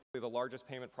basically the largest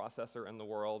payment processor in the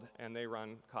world, and they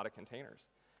run Kata Containers.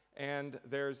 And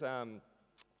there's a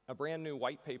brand new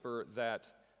white paper that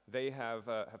they have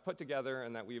put together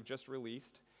and that we've just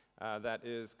released that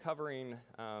is covering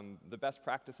the best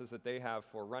practices that they have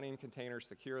for running containers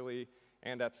securely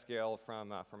and at scale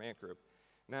from Ant Group.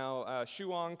 Now,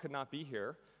 Wang could not be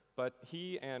here, but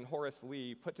he and Horace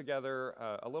Lee put together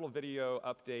a little video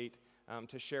update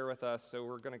to share with us. So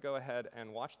we're going to go ahead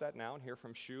and watch that now and hear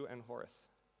from Shu and Horace.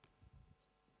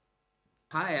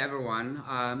 Hi, everyone.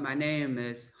 My name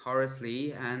is Horace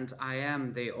Lee, and I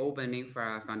am the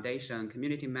OpenInfra Foundation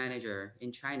Community Manager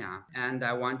in China. And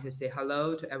I want to say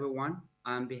hello to everyone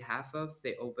on behalf of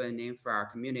the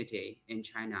OpenInfra community in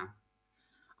China.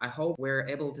 I hope we're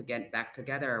able to get back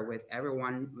together with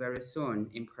everyone very soon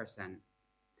in person.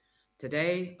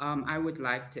 Today, I would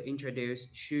like to introduce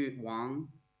Wang,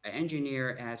 an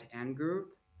engineer at Ant Group,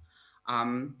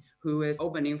 who is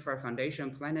OpenInfra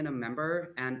Foundation Platinum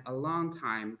member and a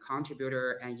longtime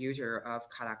contributor and user of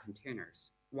Kata Containers.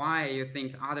 Why you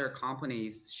think other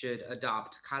companies should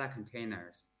adopt Kata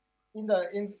Containers? In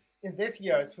this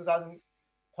year,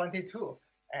 2022,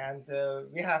 and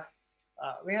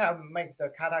we have made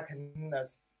the Kata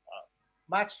Containers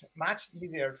much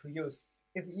easier to use.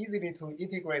 It's easy to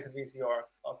integrate with your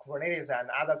Kubernetes and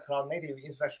other cloud native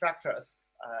infrastructures.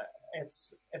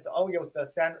 It's all use the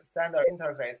standard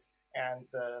interface, and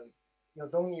you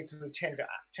don't need to change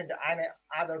any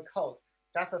other code.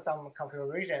 Just some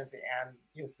configurations and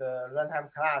use the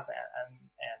runtime class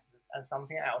and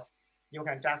something else. You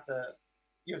can just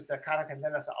use the Kata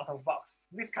Containers out of box.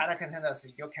 With Kata Containers,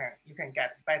 you can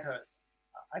get better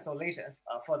isolation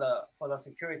for the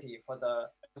security, for the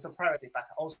user privacy, but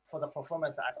also for the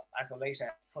performance isolation,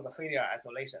 for the failure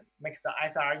isolation. Makes the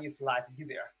SRE's life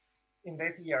easier. In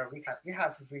this year, we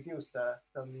have reduced the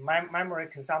memory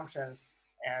consumptions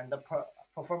and the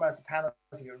performance penalty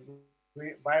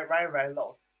very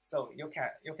low. So you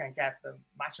can get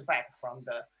much back from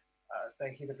the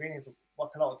heterogeneous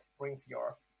workload brings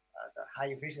your the high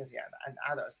efficiency and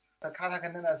others. The Kata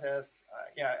Containers is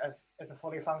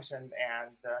fully functioned,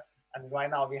 and right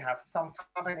now we have some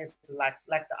companies like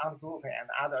the Ant Group and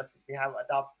others. We have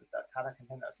adopted the Kata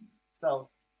Containers. So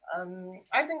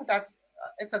I think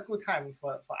it's a good time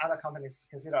for other companies to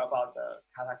consider about the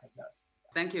Kata Containers.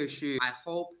 Thank you, Xu. I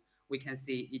hope we can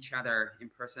see each other in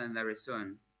person very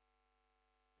soon.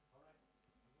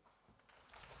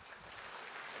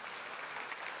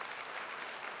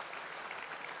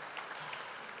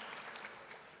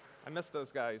 I missed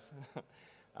those guys.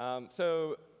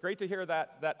 So great to hear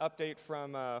that update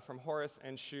from Horace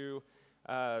and Xu.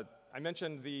 I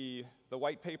mentioned the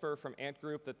white paper from Ant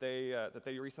Group that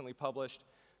they recently published.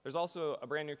 There's also a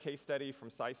brand new case study from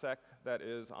SciSec that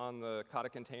is on the Kata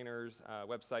Containers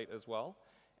website as well.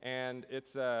 And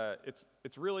it's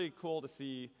really cool to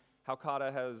see how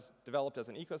Kata has developed as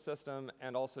an ecosystem,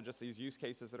 and also just these use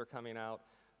cases that are coming out.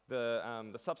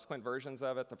 The subsequent versions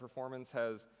of it, the performance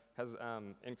has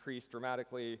increased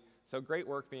dramatically. So great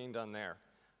work being done there.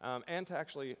 And to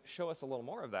actually show us a little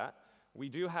more of that, we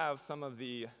do have some of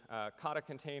the Kata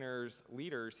Containers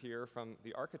leaders here from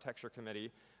the architecture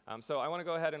committee. So I want to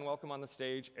go ahead and welcome on the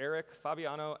stage Eric,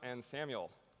 Fabiano, and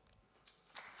Samuel.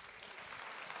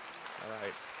 All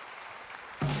right.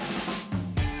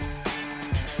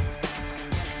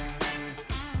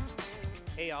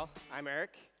 Hey y'all, I'm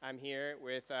Eric. I'm here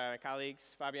with my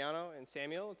colleagues Fabiano and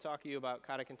Samuel to talk to you about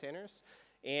Kata Containers,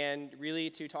 and really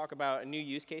to talk about a new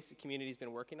use case the community's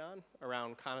been working on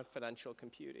around confidential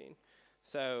computing.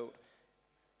 So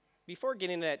before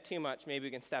getting into that too much, maybe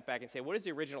we can step back and say, what is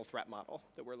the original threat model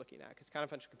that we're looking at? Because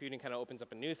confidential computing kind of opens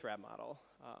up a new threat model.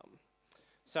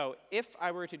 So if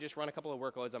I were to just run a couple of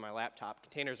workloads on my laptop,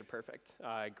 containers are perfect.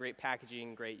 Great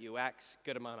packaging, great UX,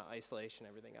 good amount of isolation,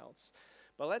 everything else.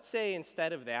 But let's say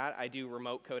instead of that, I do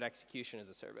remote code execution as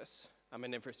a service. I'm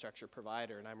an infrastructure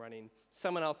provider, and I'm running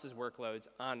someone else's workloads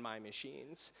on my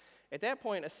machines. At that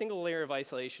point, a single layer of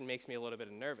isolation makes me a little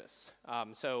bit nervous.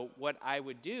 So what I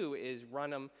would do is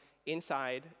run them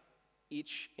inside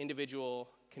each individual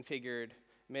configured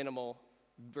minimal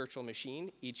virtual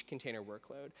machine, each container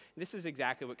workload. This is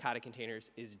exactly what Kata Containers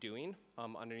is doing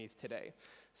underneath today.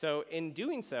 So in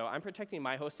doing so, I'm protecting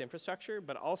my host infrastructure,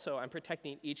 but also I'm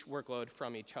protecting each workload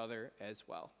from each other as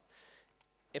well.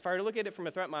 If I were to look at it from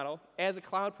a threat model, as a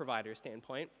cloud provider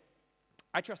standpoint,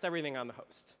 I trust everything on the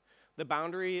host. The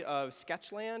boundary of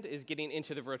Sketchland is getting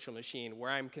into the virtual machine, where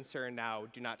I'm concerned now,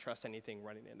 do not trust anything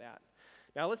running in that.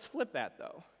 Now let's flip that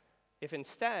though. If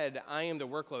instead I am the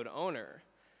workload owner,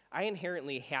 I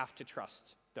inherently have to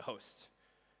trust the host.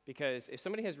 Because if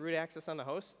somebody has root access on the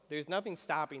host, there's nothing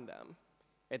stopping them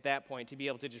at that point to be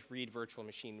able to just read virtual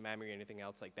machine memory or anything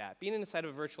else like that. Being inside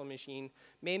of a virtual machine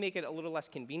may make it a little less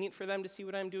convenient for them to see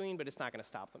what I'm doing, but it's not going to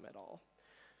stop them at all.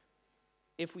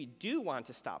 If we do want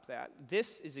to stop that,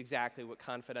 this is exactly what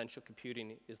confidential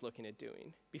computing is looking at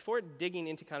doing. Before digging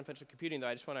into confidential computing, though,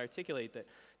 I just want to articulate that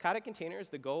Kata Containers,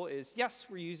 the goal is, yes,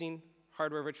 we're using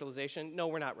hardware virtualization. No,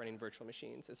 we're not running virtual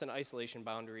machines. It's an isolation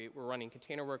boundary. We're running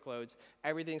container workloads.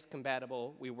 Everything's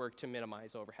compatible. We work to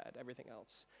minimize overhead, everything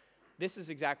else. This is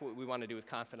exactly what we want to do with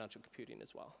confidential computing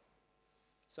as well.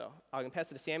 So I'm going to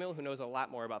pass it to Samuel, who knows a lot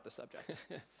more about the subject.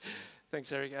 Thanks,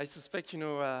 Eric. I suspect you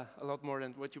know a lot more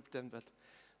than what you pretend, but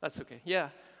that's OK. Yeah,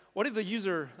 what if the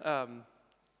user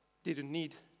didn't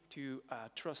need to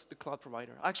trust the cloud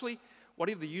provider? Actually, what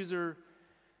if the user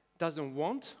doesn't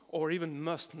want or even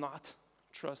must not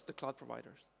trust the cloud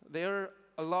providers? There are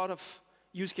a lot of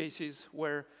use cases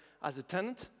where, as a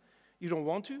tenant, you don't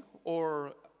want to,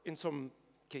 or in some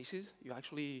cases, you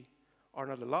actually are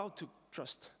not allowed to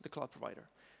trust the cloud provider.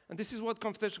 And this is what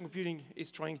confidential computing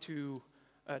is trying to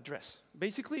address.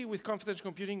 Basically, with confidential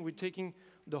computing, we're taking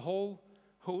the whole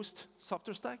host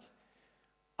software stack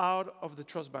out of the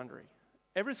trust boundary.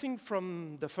 Everything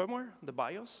from the firmware, the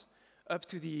BIOS, up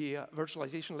to the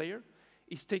virtualization layer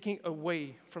is taken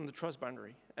away from the trust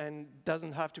boundary and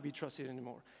doesn't have to be trusted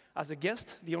anymore. As a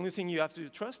guest, the only thing you have to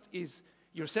trust is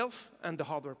yourself and the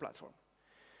hardware platform.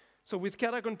 So with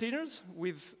Kata Containers,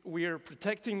 we are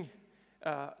protecting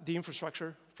the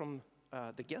infrastructure from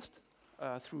the guest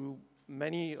through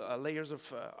many layers of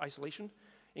isolation,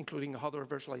 including hardware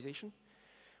virtualization.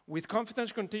 With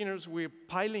confidential containers, we're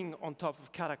piling on top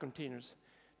of Kata Containers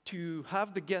to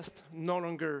have the guest no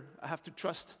longer have to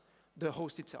trust the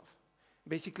host itself.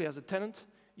 Basically, as a tenant,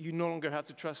 you no longer have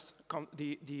to trust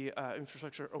the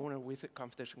infrastructure owner with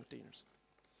confidential containers.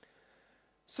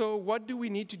 So what do we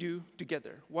need to do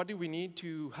together? What do we need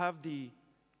to have the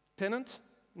tenant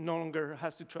no longer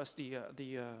has to trust the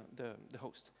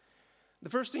host? The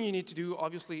first thing you need to do,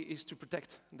 obviously, is to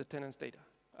protect the tenant's data.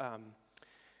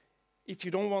 If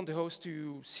you don't want the host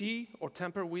to see or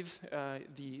tamper with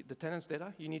the tenant's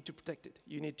data, you need to protect it.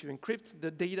 You need to encrypt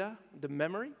the data, the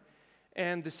memory,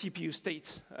 and the CPU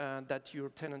state that your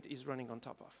tenant is running on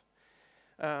top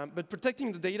of. But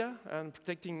protecting the data and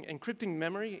encrypting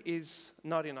memory is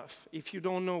not enough. If you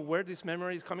don't know where this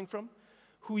memory is coming from,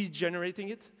 who is generating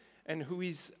it, and who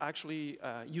is actually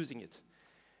using it.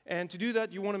 And to do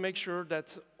that, you want to make sure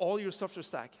that all your software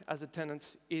stack as a tenant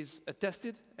is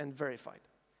attested and verified.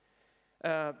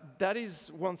 That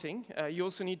is one thing. You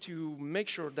also need to make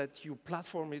sure that your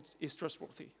platform is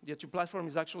trustworthy, that your platform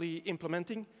is actually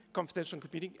implementing confidential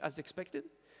computing as expected.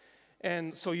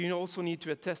 And so you also need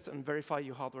to attest and verify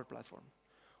your hardware platform.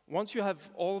 Once you have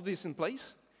all of this in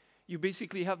place, you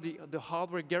basically have the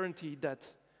hardware guarantee that,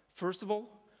 first of all,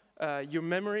 your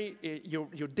memory,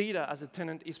 your data as a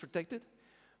tenant is protected,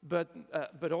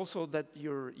 but also that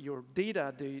your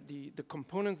data, the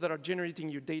components that are generating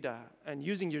your data and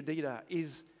using your data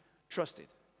is trusted,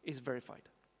 is verified.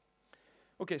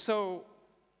 OK, so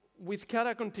with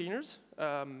Kata Containers,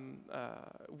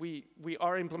 we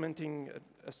are implementing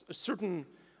a certain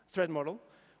thread model.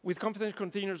 With confidential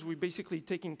containers, we're basically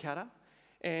taking Kata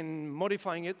and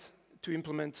modifying it to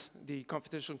implement the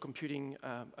confidential computing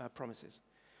promises.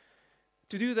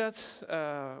 To do that,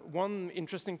 one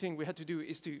interesting thing we had to do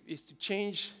is to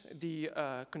change the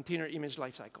container image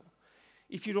lifecycle.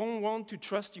 If you don't want to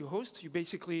trust your host, you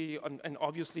basically, and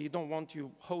obviously, you don't want your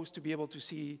host to be able to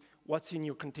see what's in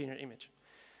your container image.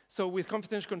 So with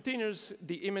confidential containers,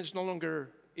 the image no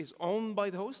longer is owned by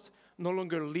the host, no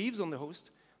longer lives on the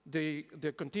host. The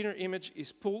container image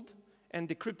is pulled and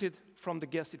decrypted from the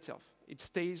guest itself. It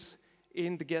stays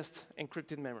in the guest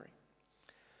encrypted memory.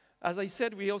 As I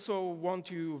said, we also want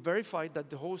to verify that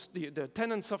the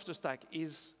tenant software stack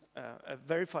is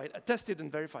verified, attested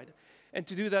and verified. And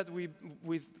to do that,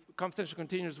 with confidential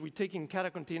containers, we're taking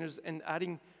Kata containers and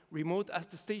adding remote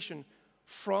attestation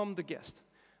from the guest.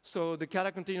 So the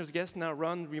Kata containers guest now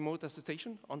run remote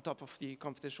attestation on top of the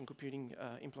confidential computing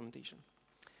implementation.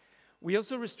 We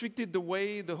also restricted the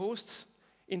way the host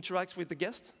interacts with the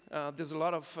guest. There's a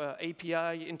lot of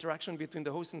API interaction between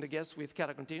the host and the guest with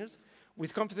Kata containers.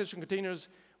 With confidential containers,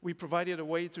 we provided a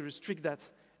way to restrict that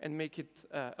and make it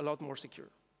a lot more secure.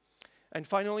 And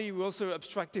finally, we also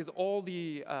abstracted all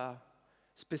the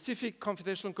specific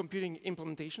confidential computing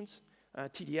implementations,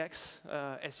 TDX,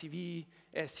 SCV,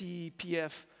 SE,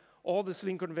 PF, all the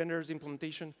Lincoln vendors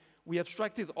implementation. We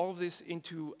abstracted all of this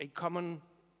into a common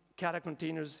Kata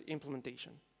containers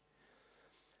implementation.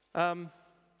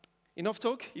 Enough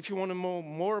talk. If you want to know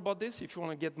more about this, if you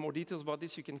want to get more details about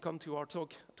this, you can come to our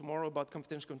talk tomorrow about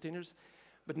confidential containers.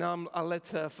 But now I'll let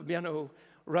Fabiano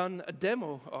run a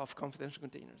demo of confidential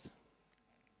containers.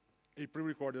 A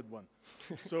pre-recorded one.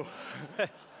 So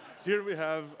here we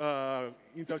have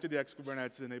Intel TDX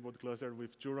Kubernetes enabled cluster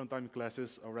with 2 runtime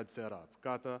classes already set up,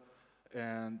 Kata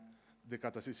and the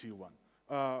Kata CC one.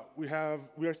 We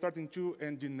are starting 2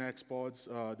 nginx pods.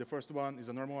 The first one is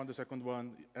a normal one. The second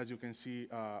one, as you can see,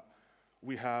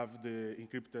 we have the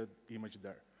encrypted image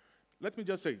there. Let me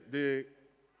just say, the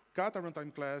Kata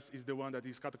runtime class is the one that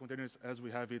is Kata containers as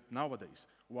we have it nowadays,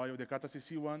 while the Kata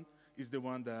CC one is the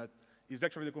one that is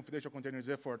actually the confidential containers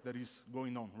effort that is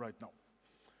going on right now.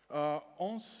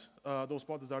 Once those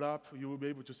pods are up, you will be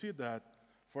able to see that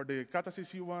for the Kata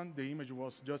CC one, the image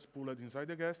was just pulled inside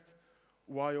the guest,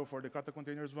 while for the Kata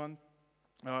Containers one,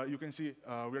 you can see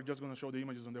we're just going to show the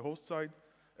images on the host side,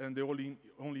 and the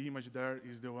only image there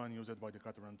is the one used by the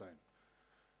Kata runtime.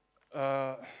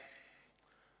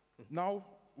 Now,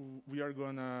 we are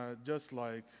going to just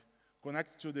like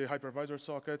connect to the hypervisor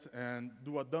socket and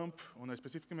do a dump on a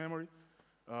specific memory,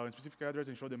 a specific address,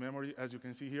 and show the memory. As you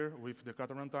can see here, with the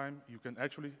Kata runtime, you can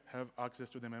actually have access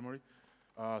to the memory.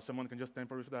 Someone can just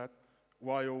tamper with that.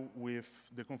 While with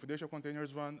the confidential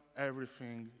containers one,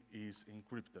 everything is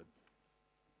encrypted.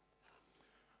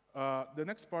 The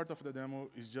next part of the demo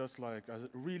is just like a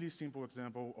really simple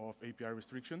example of API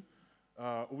restriction.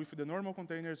 With the normal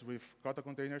containers, with Kata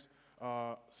containers,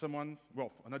 an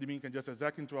admin can just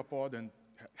exec into a pod and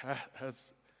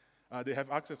they have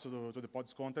access to the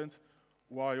pod's content,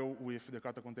 while with the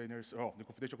Kata containers, the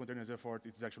confidential containers effort,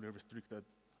 it's actually restricted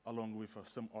along with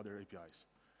some other APIs.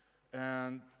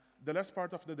 And the last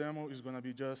part of the demo is going to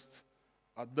be just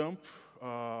a dump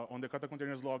on the Kata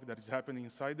containers log that is happening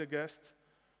inside the guest,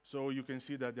 so you can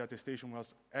see that the attestation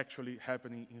was actually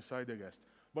happening inside the guest.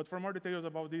 But for more details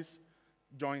about this,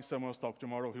 join Samuel's talk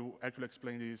tomorrow. He will actually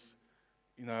explain this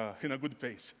in a good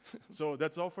pace. So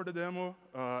that's all for the demo,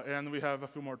 and we have a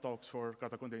few more talks for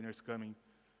Kata containers coming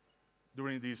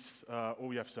during this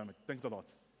OEF summit. Thanks a lot.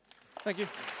 Thank you.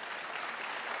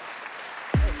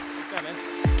 Hey, good job, man.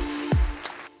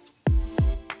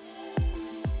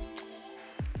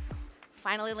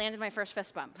 Finally landed my first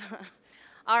fist bump.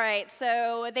 All right,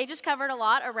 so they just covered a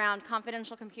lot around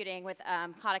confidential computing with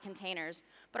Kata containers.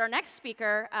 But our next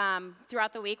speaker,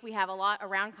 throughout the week, we have a lot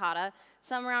around Kata,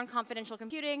 some around confidential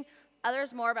computing,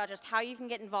 others more about just how you can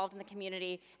get involved in the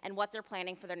community and what they're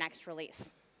planning for their next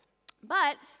release.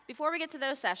 But before we get to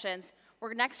those sessions,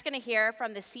 we're next going to hear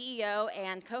from the CEO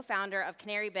and co-founder of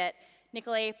CanaryBit,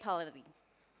 Nicolae Paladi.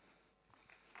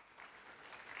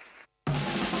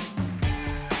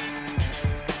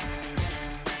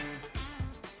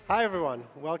 Hi, everyone.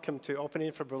 Welcome to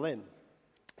OpenInfra Berlin.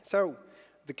 So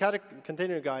the Kata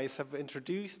container guys have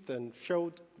introduced and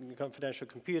showed confidential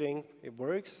computing. It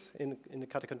works in the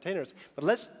Kata containers. But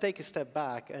let's take a step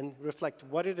back and reflect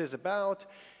what it is about.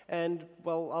 And,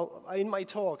 well, in my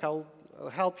talk, I'll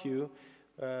help you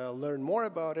learn more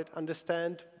about it,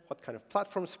 understand what kind of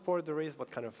platform support there is,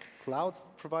 what kind of cloud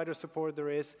provider support there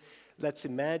is. Let's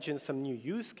imagine some new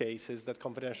use cases that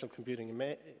confidential computing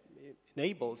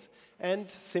enables,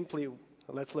 and simply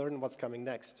let's learn what's coming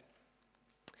next.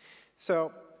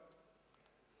 So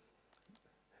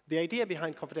the idea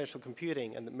behind confidential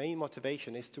computing and the main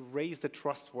motivation is to raise the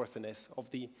trustworthiness of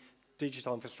the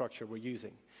digital infrastructure we're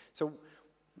using. So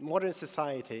modern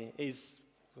society is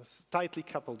tightly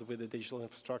coupled with the digital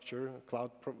infrastructure,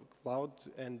 cloud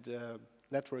and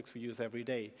networks we use every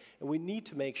day, and we need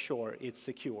to make sure it's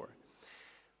secure.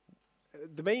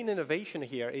 The main innovation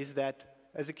here is that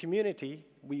as a community,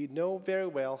 we know very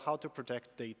well how to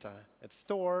protect data at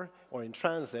store or in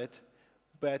transit,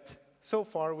 but so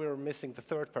far we're missing the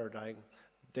third paradigm,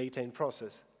 data in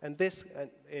process. And this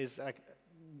is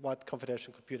what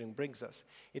confidential computing brings us.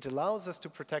 It allows us to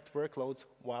protect workloads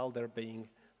while they're being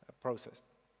processed.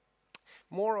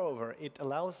 Moreover, it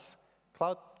allows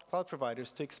cloud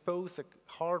providers to expose a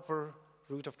hardware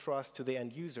root of trust to the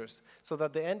end users, so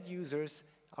that the end users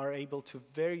are able to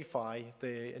verify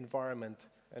the environment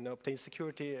and obtain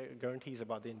security guarantees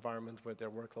about the environment where their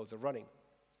workloads are running.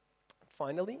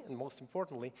 Finally, and most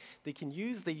importantly, they can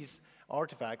use these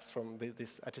artifacts from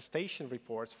these attestation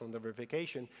reports from the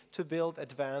verification to build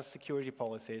advanced security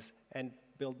policies and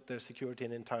build their security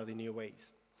in entirely new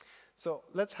ways. So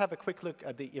let's have a quick look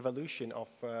at the evolution of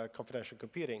confidential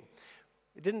computing.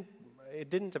 It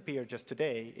didn't appear just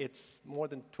today. It's more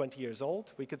than 20 years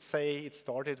old. We could say it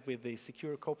started with the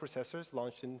secure coprocessors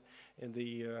launched in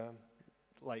the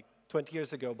like 20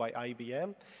 years ago by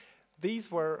IBM.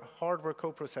 These were hardware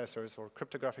coprocessors or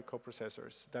cryptographic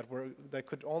coprocessors that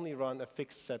could only run a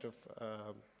fixed set of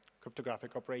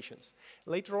cryptographic operations.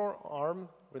 Later on, ARM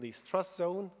released Trust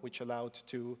Zone, which allowed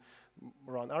to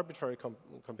run arbitrary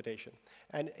computation.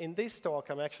 And in this talk,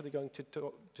 I'm actually going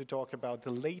to talk about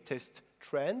the latest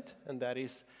trend, and that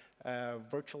is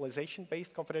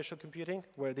virtualization-based confidential computing,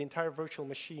 where the entire virtual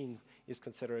machine is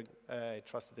considered a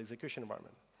trusted execution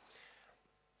environment.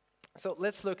 So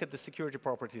let's look at the security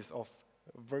properties of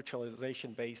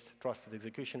virtualization-based trusted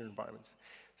execution environments.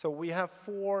 So we have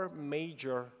four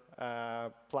major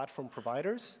platform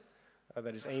providers,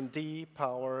 that is AMD,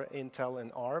 Power, Intel,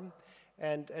 and ARM.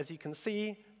 And as you can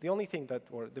see, The only thing that,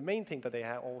 or the main thing that they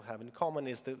all have in common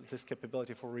is this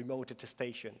capability for remote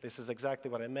attestation. This is exactly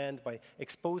what I meant by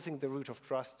exposing the root of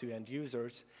trust to end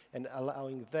users and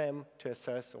allowing them to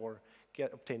assess or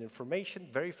obtain information,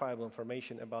 verifiable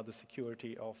information about the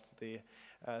security of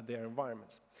their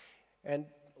environments. And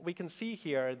we can see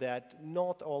here that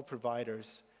not all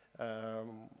providers,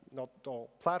 not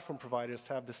all platform providers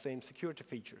have the same security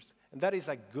features. And that is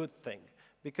a good thing,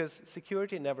 because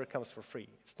security never comes for free.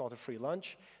 It's not a free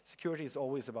lunch. Security is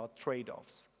always about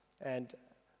trade-offs. And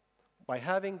by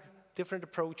having different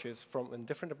approaches and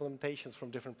different implementations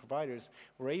from different providers,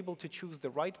 we're able to choose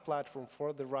the right platform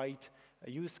for the right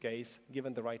use case,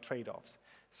 given the right trade-offs.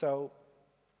 So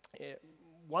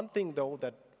one thing, though,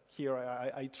 that here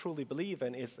I truly believe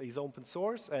in is open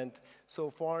source, and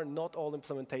so far not all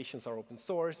implementations are open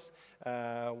source.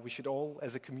 We should all,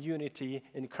 as a community,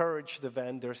 encourage the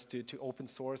vendors to open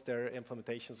source their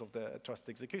implementations of the trusted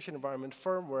execution environment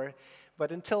firmware,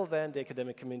 but until then the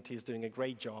academic community is doing a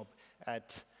great job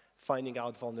at finding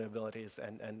out vulnerabilities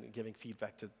and giving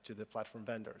feedback to the platform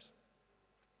vendors.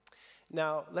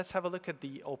 Now let's have a look at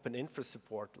the OpenInfra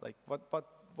support. Like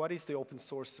what is the open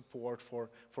source support for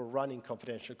running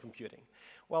confidential computing?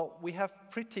 Well, we have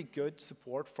pretty good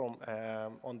support from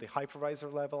on the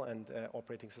hypervisor level and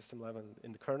operating system level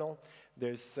in the kernel.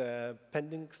 There's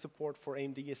pending support for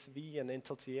AMD SV and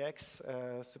Intel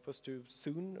TX, supposed to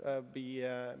soon be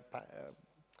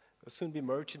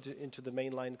merged into the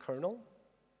mainline kernel.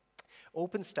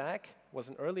 OpenStack was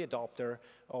an early adopter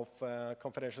of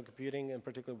confidential computing, in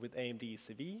particular with AMD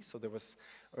ECV, so there was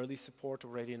early support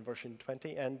already in version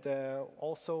 20, and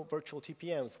also virtual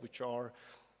TPMs, which are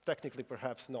technically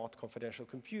perhaps not confidential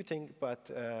computing, but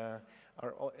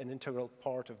are an integral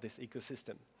part of this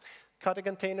ecosystem. Kata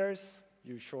Containers,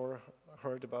 you sure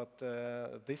heard about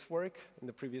this work in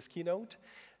the previous keynote,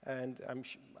 and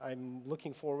I'm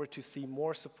looking forward to see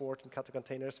more support in Kata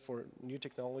Containers for new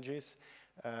technologies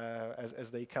as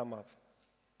they come up.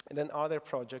 And then other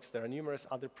projects, there are numerous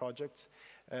other projects,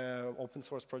 open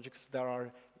source projects that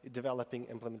are developing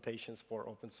implementations for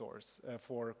open source,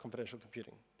 for confidential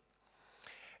computing.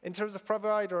 In terms of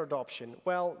provider adoption,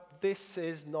 well, this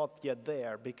is not yet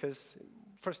there because,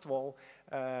 first of all,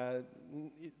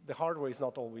 the hardware is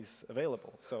not always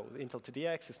available. So Intel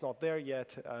TDX is not there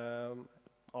yet,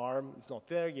 ARM is not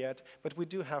there yet, but we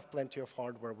do have plenty of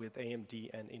hardware with AMD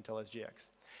and Intel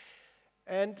SGX.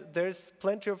 And there's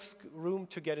plenty of room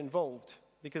to get involved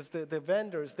because the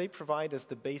vendors, they provide us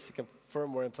the basic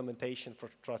firmware implementation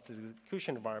for trusted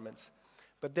execution environments.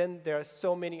 But then there are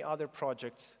so many other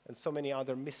projects and so many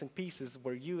other missing pieces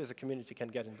where you as a community can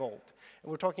get involved.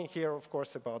 And we're talking here, of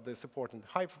course, about the support in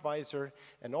hypervisor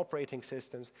and operating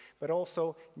systems, but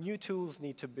also new tools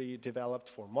need to be developed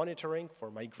for monitoring,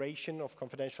 for migration of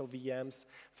confidential VMs,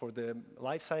 for the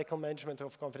lifecycle management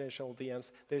of confidential VMs.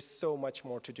 There's so much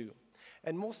more to do.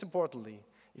 And most importantly,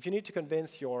 if you need to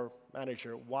convince your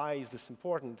manager why is this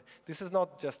important, this is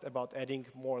not just about adding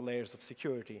more layers of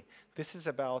security. This is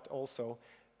about also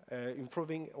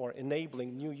improving or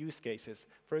enabling new use cases.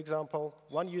 For example,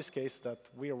 one use case that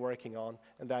we are working on,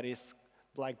 and that is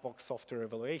black box software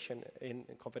evaluation in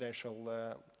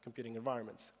confidential computing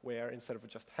environments, where instead of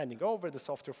just handing over the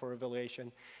software for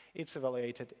evaluation, it's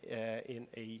evaluated in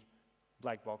a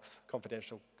black box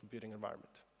confidential computing environment.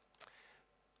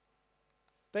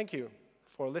 Thank you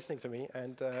for listening to me,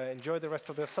 and enjoy the rest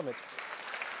of the summit.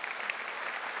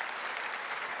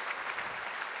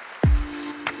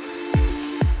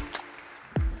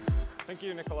 Thank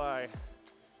you, Nicolae.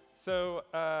 So,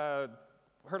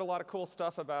 heard a lot of cool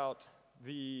stuff about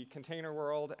the container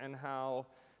world and how,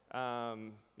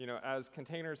 as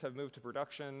containers have moved to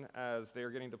production, as they are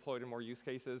getting deployed in more use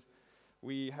cases,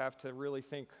 we have to really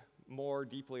think more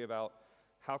deeply about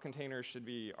how containers should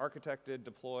be architected,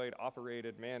 deployed,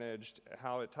 operated, managed,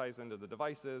 how it ties into the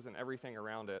devices and everything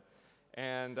around it.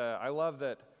 And I love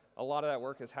that a lot of that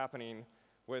work is happening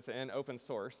within open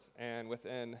source and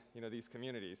within these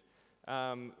communities.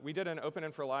 We did an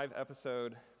OpenInfra Live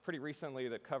episode pretty recently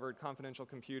that covered confidential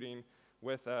computing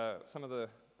with some of the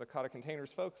Kata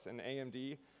Containers folks and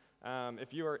AMD.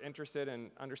 If you are interested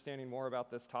in understanding more about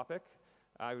this topic,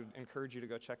 I would encourage you to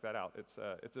go check that out. It's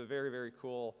a very, very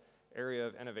cool area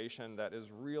of innovation that is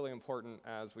really important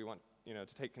as we want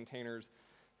to take containers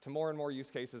to more and more use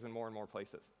cases in more and more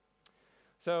places.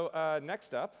 So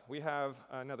next up, we have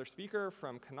another speaker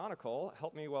from Canonical.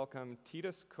 Help me welcome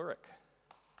Tytus Kurek.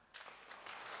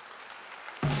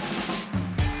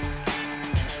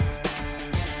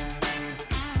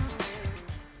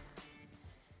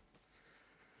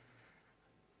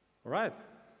 All right.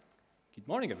 Good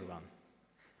morning, everyone.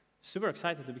 Super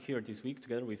excited to be here this week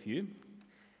together with you.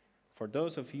 For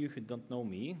those of you who don't know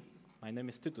me, my name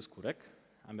is Tytus Kurek.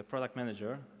 I'm a product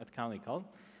manager at Canonical,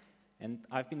 and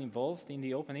I've been involved in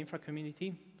the OpenInfra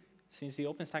community since the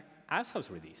OpenStack Icehouse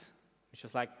release, which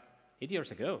was like 8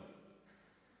 years ago.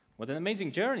 What an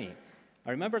amazing journey.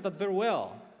 I remember that very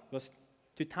well. It was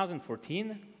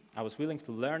 2014. I was willing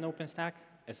to learn OpenStack,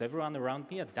 as everyone around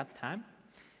me at that time.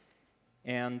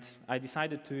 And I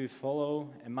decided to follow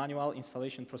a manual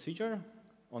installation procedure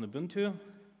on Ubuntu,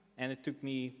 and it took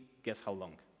me, guess how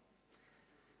long?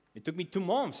 It took me 2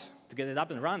 months to get it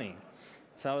up and running.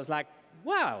 So I was like,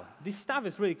 wow, this stuff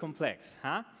is really complex,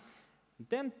 huh?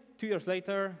 Then 2 years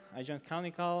later, I joined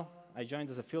Canonical. I joined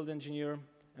as a field engineer,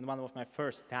 and one of my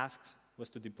first tasks was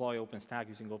to deploy OpenStack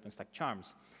using OpenStack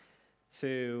charms.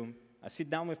 So I sit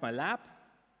down with my lab,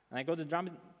 and I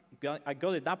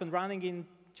got it up and running in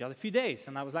just a few days.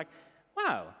 And I was like,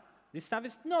 wow, this stuff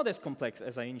is not as complex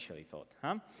as I initially thought,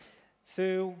 huh?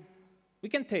 So we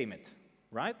can tame it,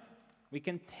 right? We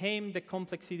can tame the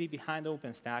complexity behind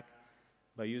OpenStack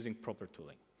by using proper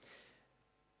tooling.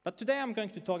 But today I'm going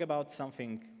to talk about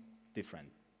something different,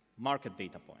 market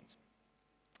data points.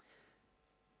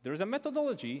 There is a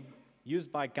methodology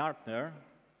used by Brantner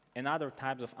and other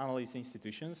types of analysis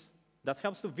institutions that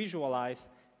helps to visualize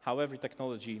how every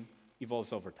technology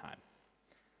evolves over time.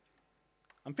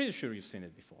 I'm pretty sure you've seen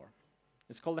it before.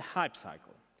 It's called a hype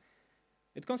cycle.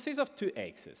 It consists of 2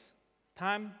 axes,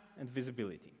 time and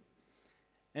visibility.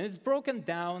 And it's broken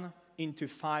down into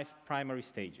 5 primary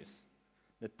stages: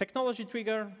 the technology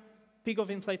trigger, peak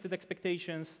of inflated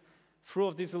expectations, through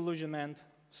of disillusionment,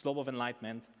 slope of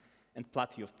enlightenment, and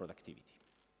plateau of productivity.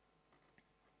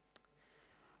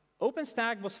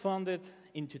 OpenStack was founded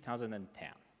in 2010.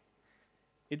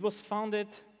 It was founded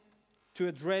to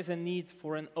address a need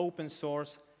for an open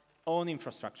source own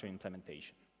infrastructure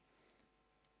implementation.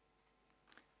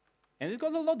 And it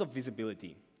got a lot of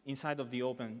visibility inside of the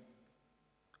open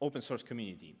source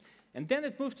community. And then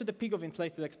it moved to the peak of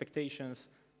inflated expectations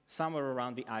somewhere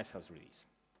around the Icehouse release.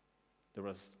 There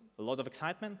was a lot of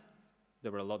excitement,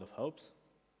 there were a lot of hopes,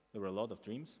 there were a lot of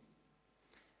dreams,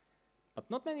 but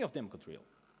not many of them got real.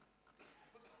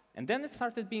 And then it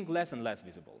started being less and less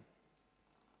visible.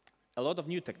 A lot of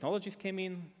new technologies came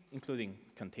in, including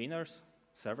containers,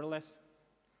 serverless,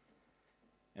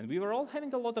 and we were all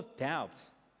having a lot of doubts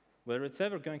whether it's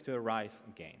ever going to arise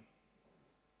again.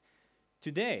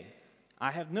 Today,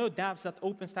 I have no doubts that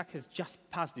OpenStack has just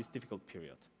passed this difficult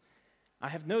period. I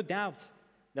have no doubts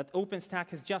that OpenStack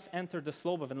has just entered the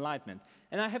slope of enlightenment,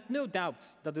 and I have no doubts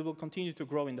that it will continue to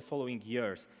grow in the following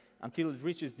years until it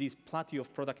reaches this plateau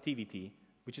of productivity,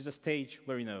 which is a stage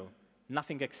where,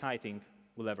 nothing exciting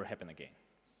will ever happen again.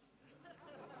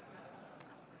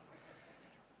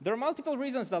 There are multiple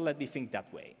reasons that let me think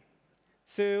that way.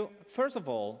 So, first of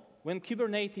all, when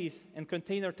Kubernetes and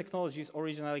container technologies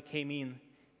originally came in,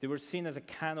 they were seen as a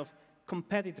kind of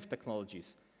competitive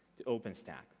technologies to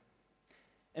OpenStack.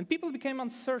 And people became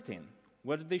uncertain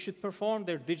whether they should perform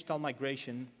their digital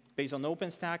migration based on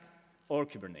OpenStack or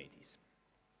Kubernetes.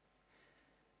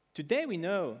 Today, we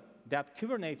know that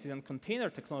Kubernetes and container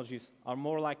technologies are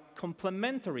more like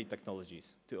complementary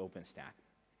technologies to OpenStack.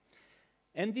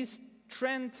 And this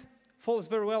trend falls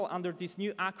very well under this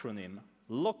new acronym,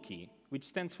 LOCKI, which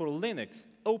stands for Linux,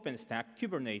 OpenStack,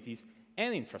 Kubernetes,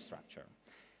 and infrastructure.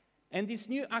 And this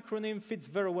new acronym fits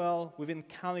very well within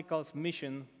Canonical's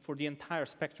mission for the entire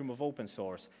spectrum of open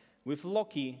source, with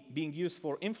LOCKI being used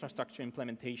for infrastructure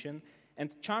implementation and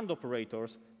charmed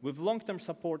operators with long-term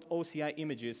support OCI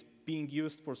images being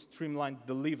used for streamlined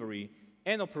delivery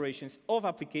and operations of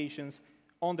applications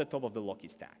on the top of the LOCKI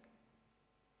stack.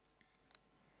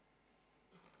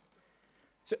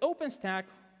 So OpenStack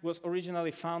was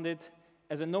originally founded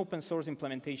as an open source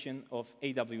implementation of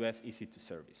AWS EC2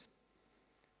 service.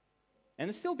 And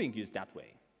it's still being used that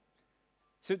way.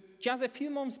 So just a few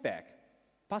months back,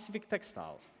 Pacific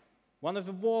Textiles, one of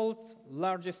the world's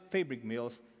largest fabric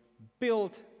mills,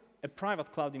 built a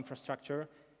private cloud infrastructure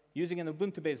using an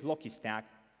Ubuntu-based LOCKI stack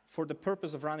for the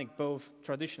purpose of running both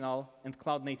traditional and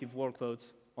cloud-native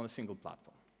workloads on a single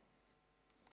platform.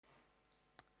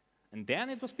 And then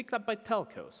it was picked up by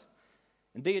telcos,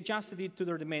 and they adjusted it to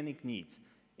their demanding needs,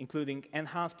 including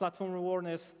enhanced platform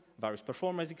awareness, various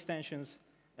performance extensions,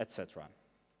 etc.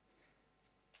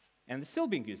 And it's still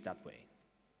being used that way.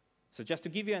 So just to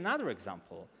give you another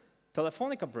example,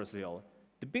 Telefónica Brazil,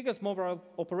 the biggest mobile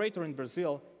operator in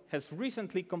Brazil, has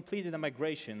recently completed a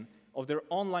migration of their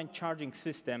online charging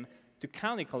system to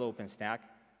Canonical OpenStack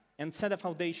and set a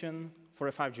foundation for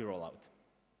a 5G rollout.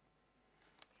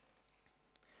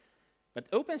 But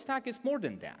OpenStack is more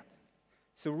than that.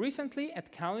 So recently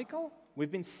at Canonical,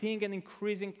 we've been seeing an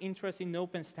increasing interest in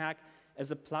OpenStack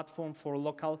as a platform for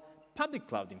local public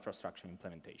cloud infrastructure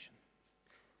implementation.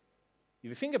 If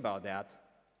you think about that,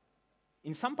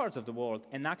 in some parts of the world,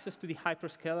 an access to the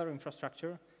hyperscaler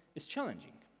infrastructure is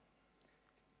challenging.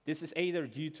 This is either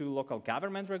due to local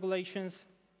government regulations,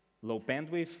 low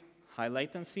bandwidth, high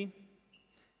latency.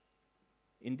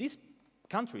 In these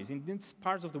countries, in these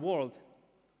parts of the world,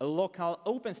 a local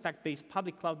OpenStack-based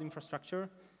public cloud infrastructure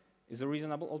is a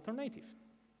reasonable alternative.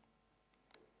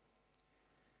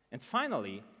 And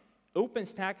finally,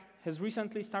 OpenStack has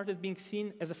recently started being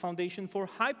seen as a foundation for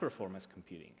high-performance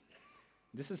computing.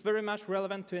 This is very much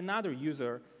relevant to another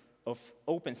user of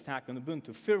OpenStack on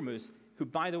Ubuntu, Firmus, who,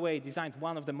 by the way, designed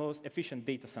one of the most efficient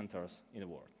data centers in the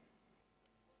world.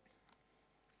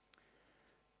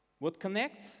 What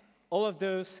connects all of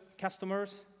those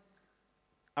customers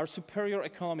are superior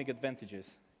economic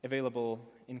advantages available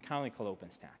in canonical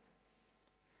OpenStack.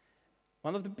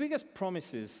 One of the biggest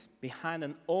promises behind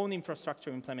an own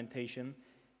infrastructure implementation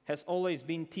has always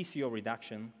been TCO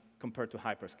reduction compared to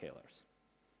hyperscalers.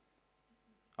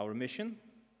 Our mission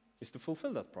is to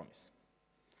fulfill that promise.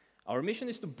 Our mission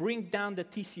is to bring down the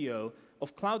TCO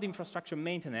of cloud infrastructure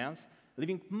maintenance,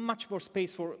 leaving much more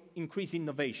space for increased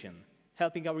innovation,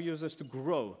 helping our users to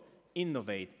grow,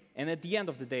 innovate, and at the end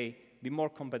of the day, be more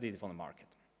competitive on the market.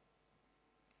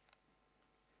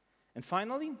 And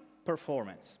finally,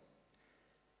 performance.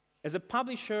 As a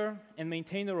publisher and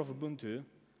maintainer of Ubuntu,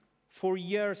 for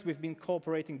years we've been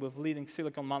cooperating with leading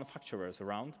silicon manufacturers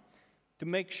around to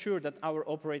make sure that our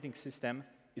operating system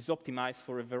is optimized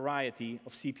for a variety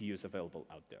of CPUs available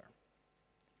out there.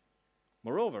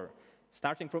 Moreover,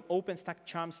 starting from OpenStack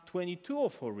Charm's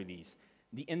 2204 release,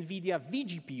 the NVIDIA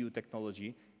vGPU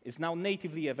technology is now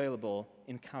natively available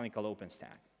in canonical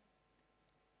OpenStack.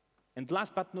 And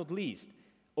last but not least,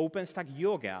 OpenStack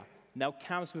Yoga now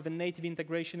comes with a native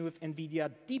integration with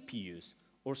NVIDIA DPUs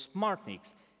or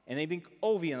SmartNICs, enabling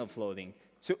OVN offloading.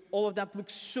 So all of that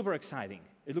looks super exciting.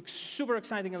 It looks super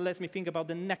exciting and lets me think about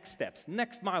the next steps,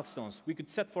 next milestones we could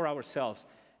set for ourselves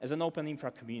as an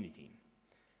OpenInfra community.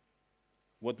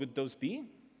 What would those be?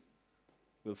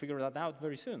 We'll figure that out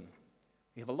very soon.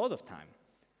 We have a lot of time.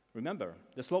 Remember,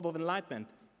 the slope of Enlightenment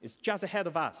is just ahead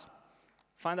of us.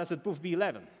 Find us at booth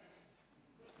B11.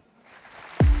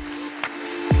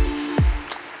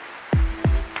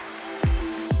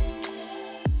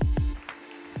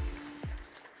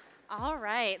 All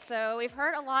right, so we've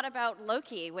heard a lot about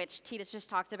Loki, which Tytus just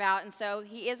talked about, and so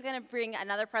he is going to bring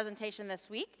another presentation this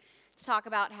week to talk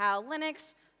about how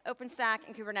Linux, OpenStack,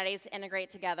 and Kubernetes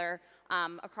integrate together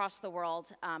across the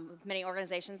world with many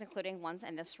organizations, including ones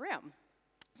in this room.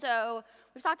 So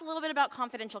we've talked a little bit about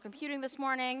confidential computing this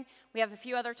morning. We have a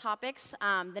few other topics.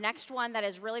 The next one that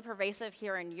is really pervasive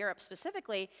here in Europe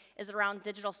specifically is around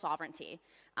digital sovereignty.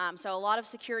 So a lot of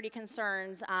security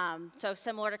concerns, so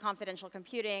similar to confidential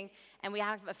computing. And we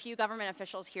have a few government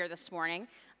officials here this morning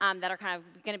that are kind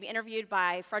of going to be interviewed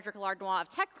by Frederic Lardinois of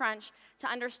TechCrunch to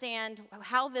understand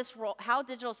how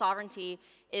digital sovereignty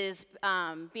is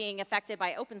being affected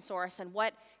by open source and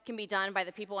what can be done by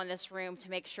the people in this room to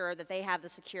make sure that they have the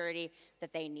security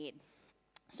that they need.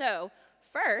 So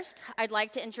first, I'd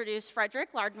like to introduce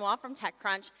Frederic Lardinois from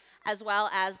TechCrunch, as well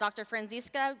as Dr.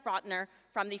 Franziska Brantner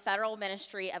from the Federal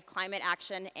Ministry of Climate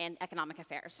Action and Economic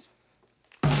Affairs.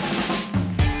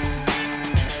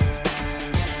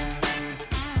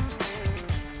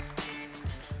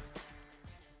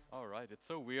 All right, it's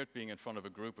so weird being in front of a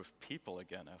group of people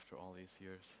again after all these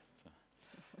years.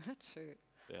 That's true.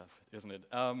 Yeah, isn't it?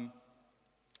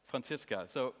 Franziska,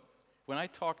 so when I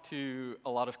talk to a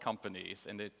lot of companies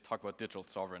and they talk about digital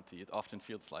sovereignty, it often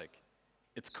feels like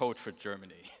it's code for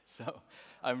Germany. So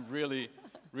I'm really,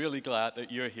 really glad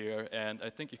that you're here. And I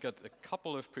think you've got a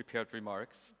couple of prepared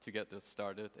remarks to get this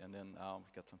started. And then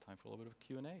we've got some time for a little bit of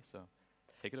Q&A. So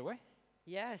take it away.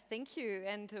 Yeah, thank you.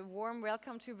 And a warm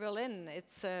welcome to Berlin.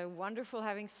 It's wonderful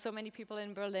having so many people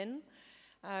in Berlin.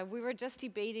 We were just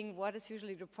debating what is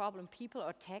usually the problem, people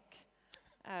or tech?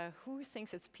 Who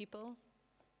thinks it's people?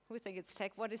 Who thinks it's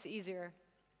tech? What is easier?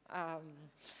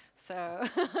 So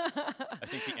I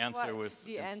think the answer was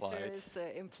the answer is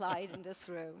implied in this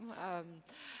room.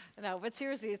 No, but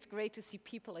seriously, it's great to see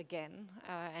people again,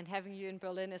 and having you in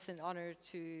Berlin is an honor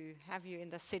to have you in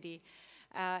the city.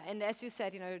 And as you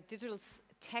said, you know, digital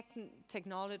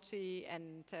technology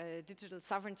and digital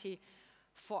sovereignty.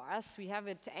 For us, we have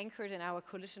it anchored in our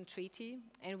coalition treaty,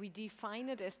 and we define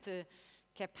it as the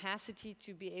capacity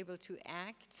to be able to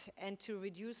act and to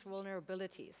reduce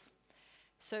vulnerabilities.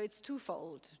 So it's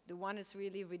twofold. The one is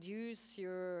really reduce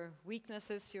your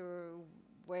weaknesses,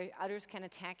 where others can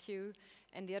attack you,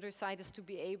 And the other side is to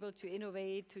be able to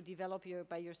innovate, to develop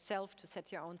by yourself, to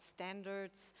set your own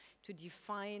standards, to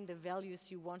define the values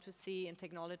you want to see in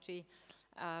technology.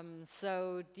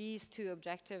 So these two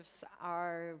objectives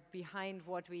are behind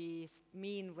what we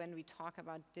mean when we talk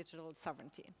about digital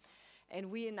sovereignty. And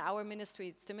we in our ministry,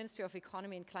 it's the Ministry of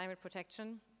Economy and Climate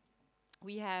Protection.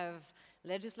 We have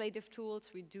legislative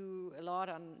tools. We do a lot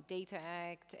on Data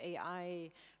Act,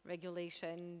 AI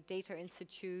regulation, Data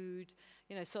Institute,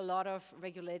 so a lot of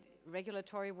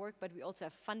regulatory work, but we also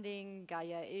have funding,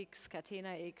 Gaia X,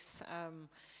 Catena X, and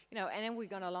then we're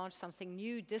going to launch something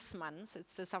new this month.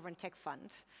 It's the Sovereign Tech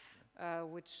Fund,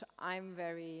 which I'm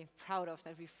very proud of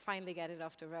that we finally get it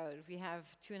off the road. We have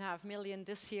 2.5 million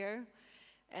this year,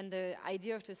 and the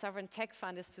idea of the Sovereign Tech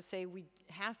Fund is to say we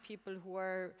have people who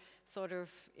are sort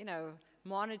of,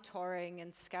 monitoring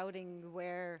and scouting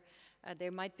where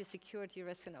there might be security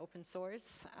risks in open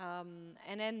source,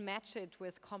 and then match it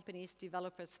with companies,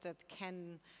 developers that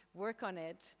can work on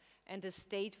it, and the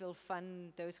state will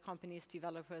fund those companies,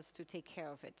 developers to take care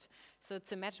of it. So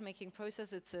it's a matchmaking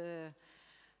process. It's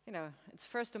it's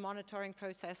first a monitoring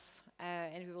process,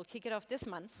 and we will kick it off this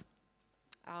month,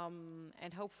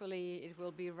 and hopefully it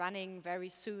will be running very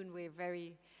soon. We're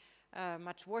very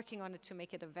much working on it to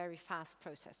make it a very fast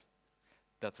process.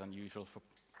 That's unusual for...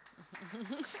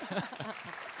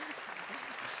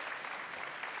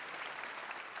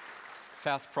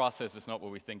 Fast process is not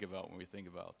what we think about when we think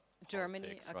about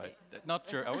Germany. Politics, okay. Right? Not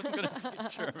Germany. I wasn't going to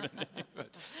say Germany,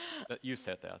 but you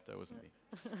said that. That wasn't me.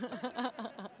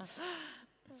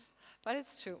 But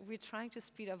it's true. We're trying to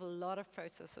speed up a lot of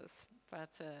processes. But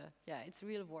yeah, it's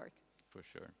real work. For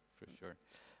sure, for sure.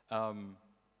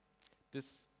 This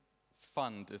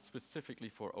fund is specifically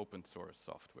for open source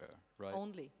software, right?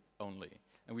 Only. Only.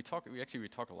 And we talk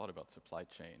a lot about supply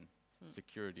chain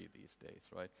security these days,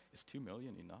 right? Is 2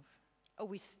 million enough? Oh,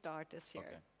 we start this year.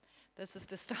 Okay. This is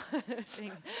the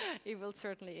starting. It will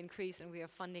certainly increase, and we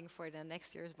have funding for the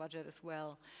next year's budget as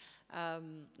well.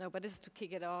 No, but this is to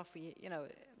kick it off.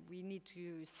 We need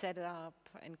to set it up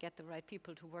and get the right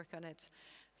people to work on it.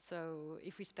 So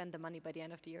if we spend the money by the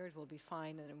end of the year, it will be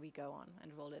fine, and then we go on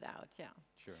and roll it out, yeah.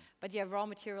 Sure. But yeah, raw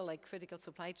material like critical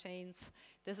supply chains,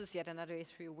 this is yet another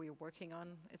issue we're working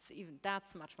on.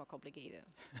 That's much more complicated.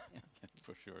 Yeah.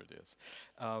 For sure it is.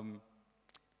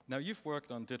 Now you've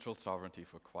worked on digital sovereignty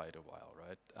for quite a while,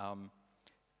 right?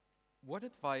 What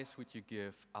advice would you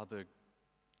give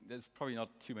there's probably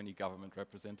not too many government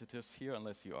representatives here,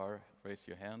 unless you are, raise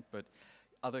your hand, but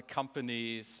other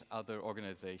companies, other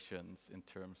organizations in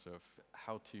terms of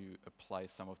how to apply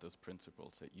some of those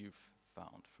principles that you've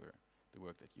found for the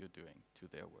work that you're doing to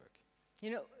their work?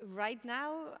 Right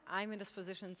now, I'm in this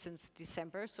position since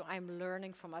December, so I'm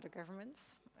learning from other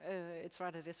governments. It's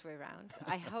rather this way around.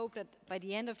 I hope that by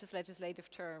the end of this legislative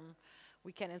term,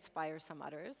 we can inspire some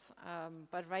others.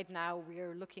 But right now, we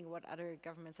are looking what other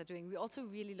governments are doing. We're also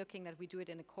really looking that we do it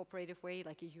in a cooperative way,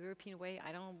 like a European way.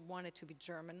 I don't want it to be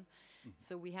German.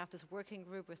 So we have this working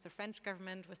group with the French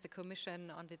government, with the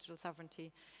Commission on Digital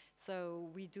Sovereignty. So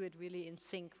we do it really in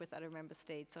sync with other member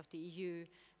states of the EU,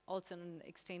 also in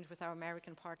exchange with our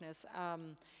American partners.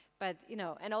 But,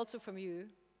 and also from you,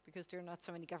 because there are not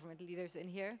so many government leaders in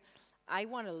here, I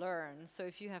want to learn. So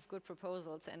if you have good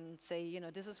proposals and say,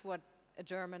 this is what a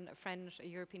German, a French, a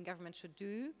European government should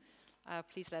do,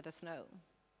 please let us know.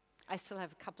 I still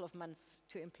have a couple of months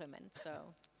to implement,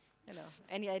 so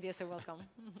any ideas are welcome.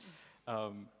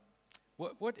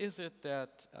 What is it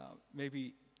that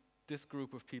maybe this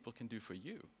group of people can do for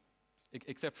you?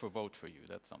 Except for vote for you,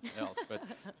 that's something else.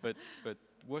 But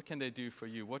what can they do for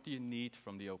you? What do you need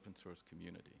from the open source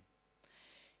community?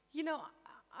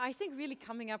 I think really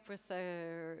coming up with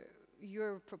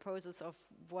your proposals of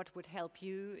what would help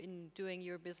you in doing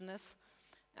your business.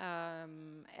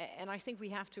 And I think we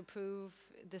have to prove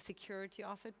the security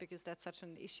of it, because that's such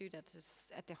an issue that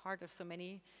is at the heart of so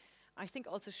many. I think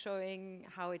also showing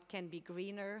how it can be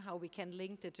greener, how we can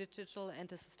link the digital and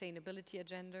the sustainability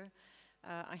agenda.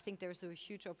 I think there's a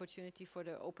huge opportunity for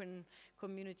the open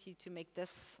community to make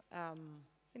this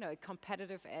a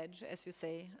competitive edge, as you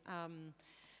say.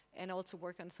 And also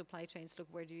work on supply chains. Look,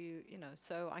 where do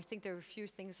so I think there are a few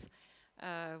things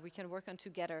we can work on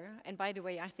together. And by the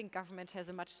way, I think government has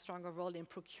a much stronger role in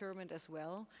procurement as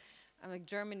well.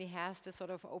 Germany has this sort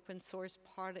of open source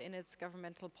part in its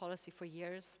governmental policy for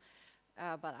years,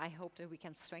 but I hope that we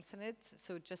can strengthen it.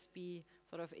 So just be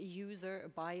sort of a user, a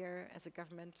buyer as a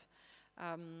government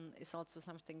is also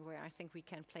something where I think we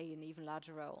can play an even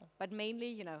larger role. But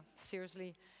mainly,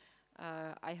 seriously,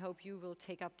 I hope you will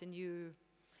take up the new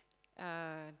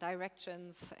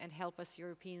directions and help us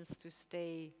Europeans to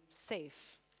stay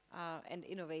safe and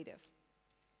innovative.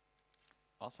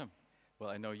 Awesome. Well,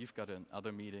 I know you've got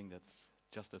another meeting that's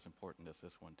just as important as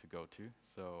this one to go to.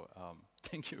 So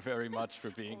thank you very much for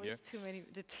being here. Always too many,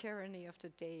 the tyranny of the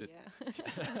day,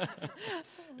 yeah.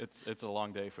 It's a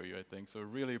long day for you, I think. So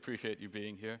really appreciate you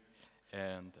being here.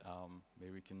 And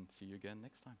maybe we can see you again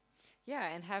next time.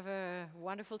 Yeah, and have a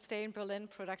wonderful stay in Berlin,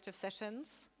 productive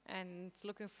sessions, and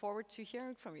looking forward to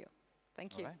hearing from you.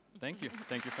 Thank you. All right. Thank you.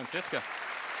 Thank you, Franziska.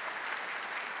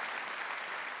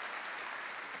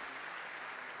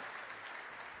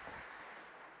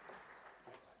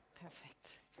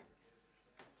 Perfect.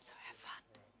 So have fun.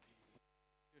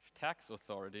 Tax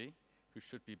authority, who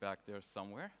should be back there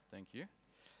somewhere. Thank you.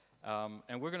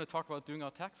 And we're going to talk about doing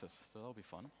our taxes, so that'll be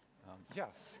fun. Yes,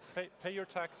 pay your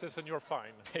taxes and you're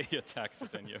fine. Pay your taxes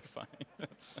and you're fine.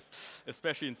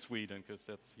 Especially in Sweden, because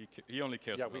he only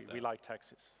cares about that. Yeah, we like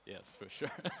taxes. Yes, for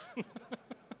sure.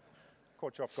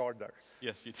 Caught you off guard there.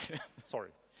 Yes, you do. Sorry.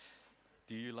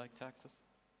 Do you like taxes?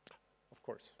 Of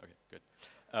course. Okay, good.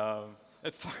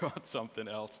 Let's talk about something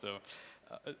else, though.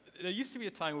 There used to be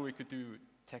a time where we could do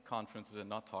tech conferences and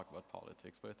not talk about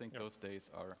politics, but I think those days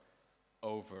are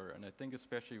over. And I think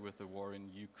especially with the war in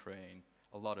Ukraine,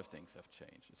 a lot of things have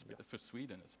changed, for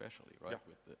Sweden especially, right,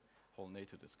 with the whole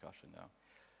NATO discussion now.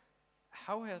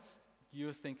 How has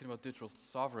your thinking about digital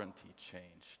sovereignty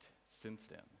changed since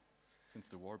then, since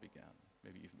the war began,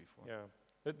 maybe even before?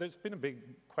 Yeah, there's been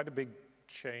quite a big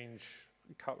change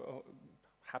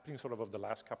happening sort of over the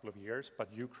last couple of years, but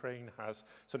Ukraine has,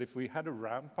 so if we had a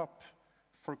ramp up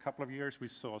for a couple of years, we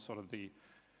saw sort of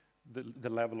the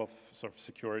level of sort of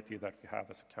security that we have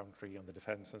as a country and the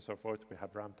defense and so forth, we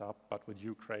have ramped up, but with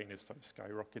Ukraine it's sort of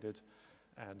skyrocketed.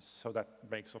 And so that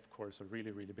makes, of course, a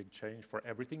really, really big change for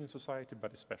everything in society,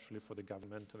 but especially for the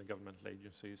government and the governmental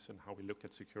agencies and how we look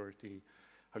at security,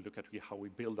 how we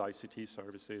build ICT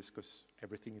services, because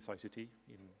everything is ICT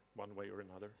in one way or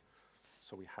another.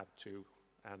 So we have to,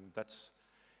 and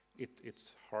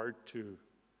it's hard to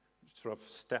sort of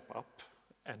step up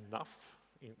enough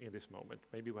in this moment.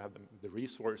 Maybe we have the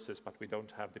resources, but we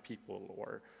don't have the people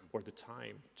or the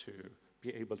time to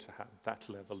be able to have that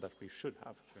level that we should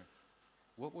have. Sure.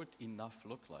 What would enough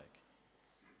look like?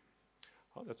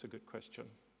 Oh, that's a good question.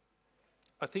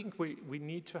 I think we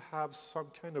need to have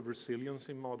some kind of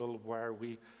resiliency model where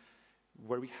we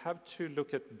have to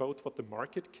look at both what the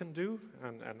market can do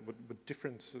and what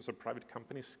different sorts of private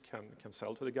companies can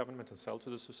sell to the government and sell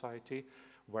to the society,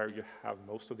 where you have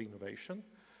most of the innovation.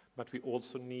 But we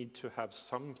also need to have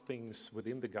some things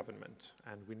within the government,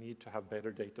 and we need to have better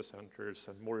data centers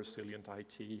and more resilient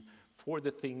IT for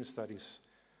the things that is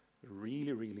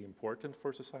really, really important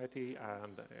for society.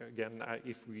 And again,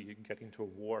 if we get into a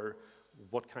war,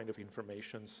 what kind of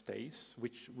information stays?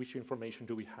 Which information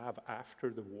do we have after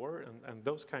the war? And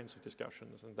those kinds of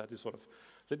discussions. And that is sort of a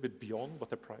little bit beyond what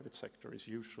the private sector is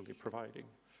usually providing.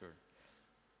 Sure.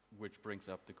 Which brings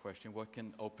up the question, what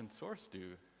can open source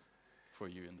do for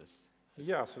you in this?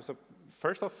 Yeah, so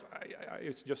first off,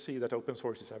 I just see that open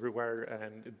source is everywhere,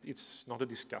 and it's not a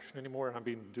discussion anymore. I've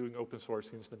been doing open source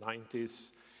since the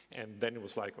 90s, and then it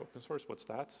was like, open source, what's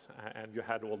that? And you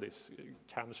had all these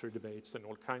cancer debates and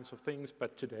all kinds of things,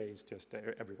 but today it's just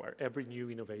everywhere. Every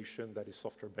new innovation that is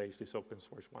software-based is open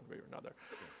source one way or another.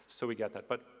 Sure. So we get that.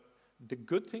 But the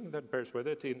good thing that bears with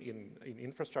it in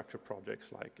infrastructure projects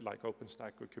like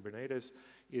OpenStack or Kubernetes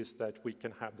is that we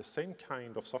can have the same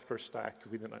kind of software stack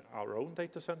within our own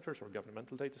data centers or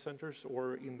governmental data centers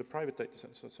or in the private data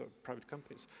centers, so private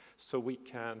companies. So we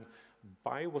can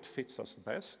buy what fits us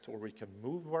best, or we can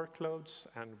move workloads,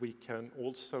 and we can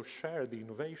also share the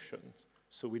innovation.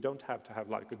 So we don't have to have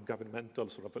like a governmental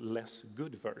sort of a less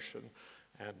good version,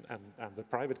 and the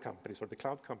private companies or the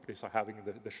cloud companies are having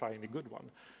the shiny good one.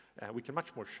 We can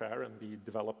much more share and be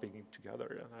developing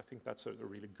together, and I think that's a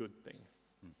really good thing.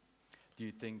 Do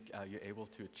you think you're able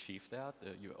to achieve that,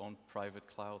 your own private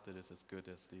cloud that is as good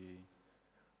as the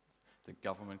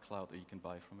government cloud that you can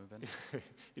buy from a vendor?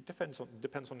 It depends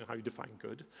on how you define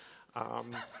good.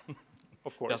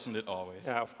 Of course. Doesn't it always?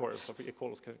 Yeah, of course. It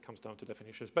always comes down to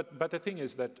definitions. But the thing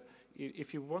is that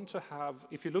if you want to have,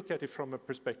 if you look at it from a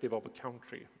perspective of a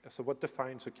country, so what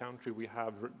defines a country? We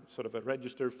have sort of a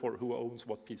register for who owns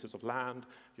what pieces of land.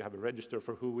 You have a register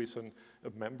for who is a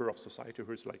member of society,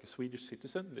 who is like a Swedish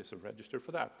citizen. There's a register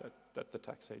for that the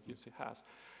tax agency has.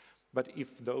 But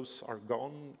if those are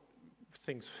gone,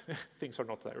 things are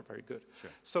not very good.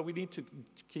 Sure. So we need to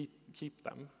keep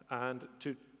them, and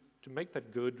to make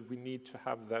that good, we need to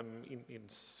have them in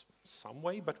some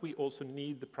way, but we also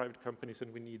need the private companies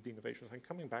and we need the innovations. And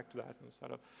coming back to that,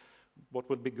 instead of what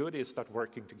would be good is that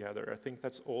working together. I think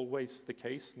that's always the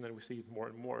case, and then we see it more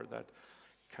and more that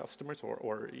customers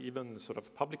or even sort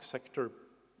of public sector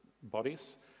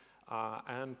bodies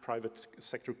and private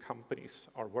sector companies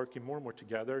are working more and more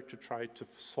together to try to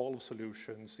solve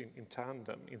solutions in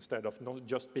tandem instead of not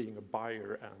just being a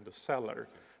buyer and a seller.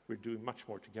 We're doing much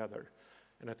more together.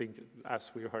 And I think,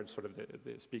 as we heard sort of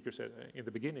the speakers in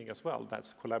the beginning as well,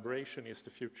 that's collaboration is the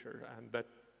future, and that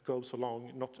goes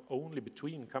along not only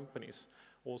between companies,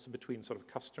 also between sort of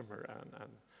customer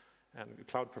and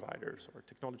cloud providers or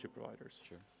technology providers.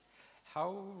 Sure.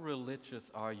 How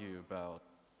religious are you about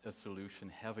a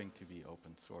solution having to be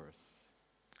open source?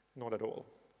 Not at all.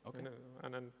 Okay.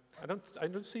 And I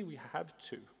don't see we have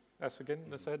to. As again,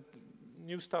 I said,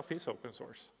 new stuff is open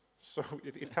source. So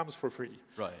it comes for free.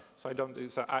 Right. So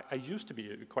I used to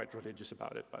be quite religious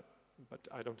about it, but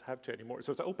I don't have to anymore.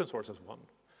 So it's open source as one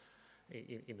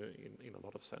in a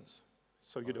lot of sense.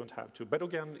 So you don't have to. But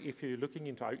again, if you're looking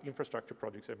into infrastructure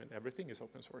projects, I mean, everything is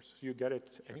open source. You get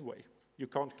it anyway. You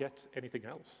can't get anything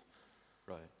else.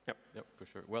 Right. Yep. Yep, for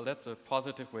sure. Well, that's a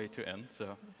positive way to end.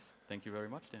 So thank you very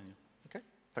much, Daniel. Okay.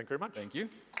 Thank you very much. Thank you.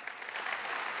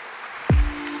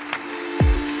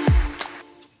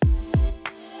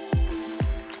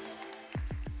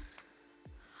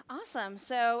 Awesome.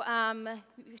 So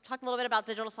we've talked a little bit about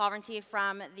digital sovereignty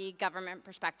from the government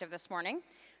perspective this morning.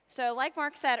 So like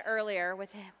Mark said earlier,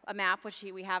 with a map, which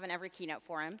we have in every keynote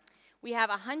forum, we have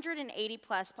 180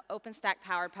 plus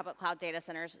OpenStack-powered public cloud data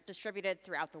centers distributed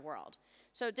throughout the world.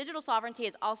 So digital sovereignty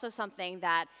is also something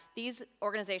that these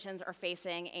organizations are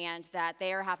facing and that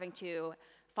they are having to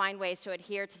find ways to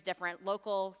adhere to different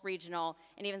local, regional,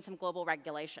 and even some global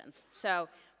regulations. So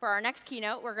for our next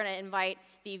keynote, we're going to invite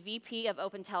the VP of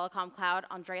Open Telecom Cloud,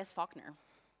 Andreas Faulkner.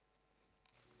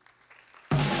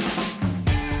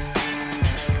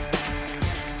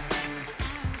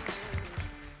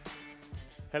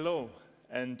 Hello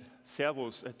and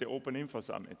servus at the OpenInfra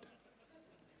Summit.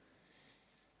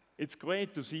 It's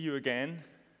great to see you again,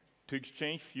 to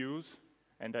exchange views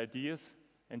and ideas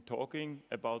and talking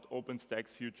about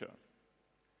OpenStack's future.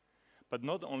 But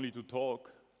not only to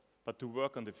talk, but to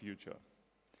work on the future.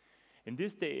 In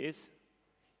these days,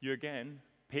 you're again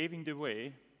paving the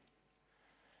way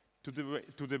to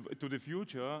the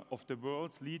future of the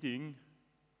world's leading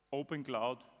open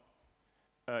cloud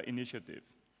initiative.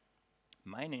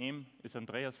 My name is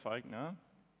Andreas Faulkner,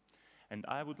 and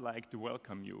I would like to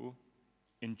welcome you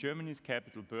in Germany's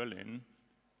capital, Berlin,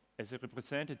 as a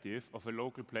representative of a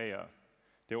local player,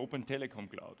 the Open Telecom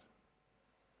Cloud.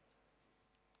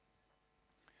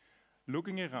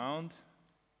 Looking around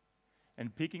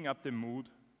and picking up the mood,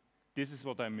 this is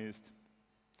what I missed.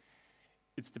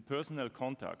 It's the personal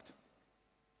contact.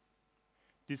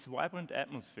 This vibrant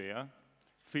atmosphere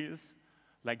feels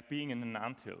like being in an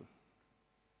anthill.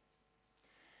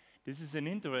 This is an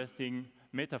interesting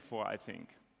metaphor, I think.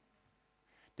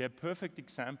 They're a perfect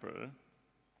example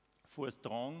for a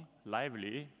strong,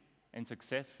 lively, and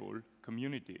successful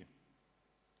community.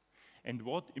 And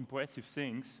what impressive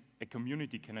things a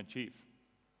community can achieve.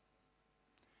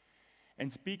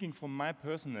 And speaking from my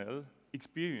personal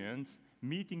experience,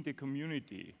 meeting the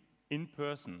community in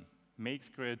person makes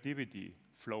creativity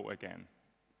flow again.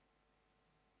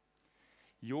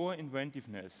 Your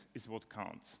inventiveness is what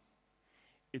counts.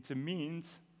 It's a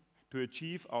means to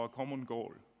achieve our common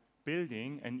goal,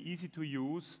 building an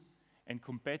easy-to-use and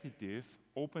competitive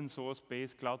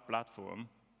open-source-based cloud platform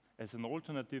as an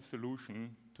alternative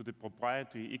solution to the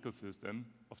proprietary ecosystem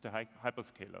of the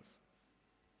hyperscalers.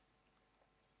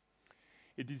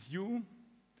 It is you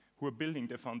who are building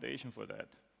the foundation for that.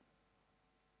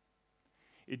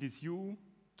 It is you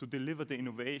to deliver the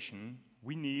innovation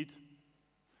we need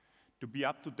to be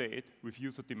up to date with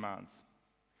user demands.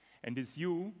 And it's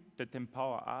you that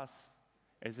empower us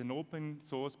as an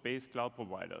open-source-based cloud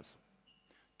providers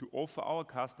to offer our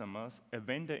customers a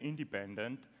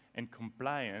vendor-independent and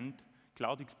compliant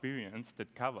cloud experience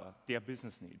that cover their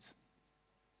business needs.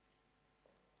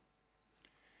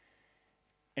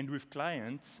 And with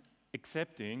clients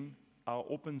accepting our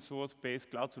open-source-based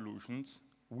cloud solutions,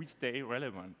 we stay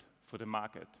relevant for the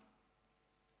market.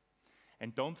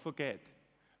 And don't forget,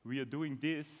 we are doing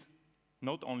this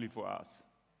not only for us,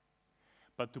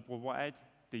 but to provide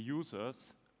the users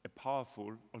a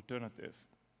powerful alternative.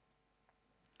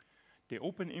 The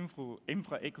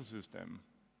OpenInfra ecosystem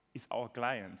is our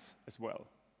clients as well.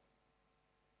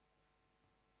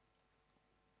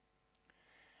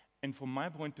 And from my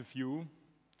point of view,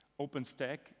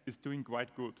 OpenStack is doing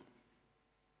quite good.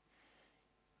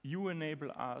 You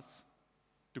enable us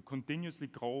to continuously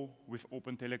grow with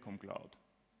Open Telecom Cloud,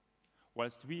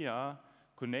 whilst we are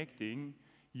connecting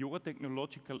your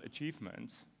technological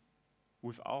achievements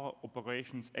with our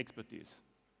operations expertise.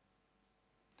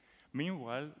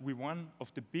 Meanwhile, we're one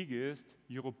of the biggest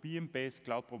European-based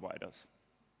cloud providers.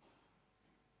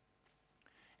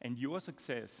 And your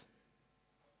success,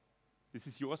 this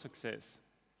is your success.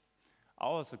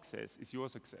 Our success is your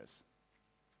success.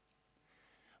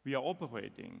 We are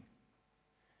operating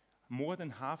more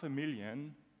than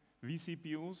 500,000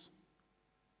 vCPUs,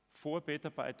 4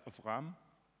 petabytes of RAM,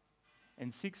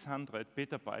 and 600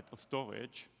 petabytes of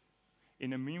storage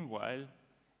in a meanwhile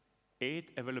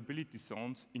 8 availability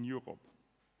zones in Europe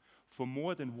for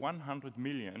more than 100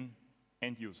 million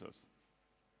end users.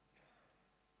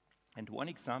 And one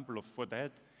example for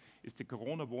that is the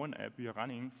Corona Warn app we are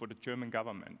running for the German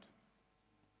government.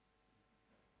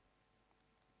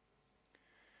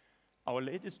 Our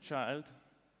latest child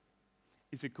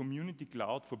is a community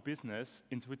cloud for business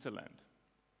in Switzerland.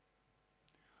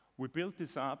 We built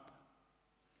this up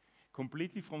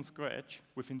completely from scratch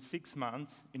within 6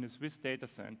 months in a Swiss data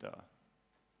center,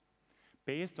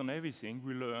 based on everything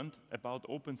we learned about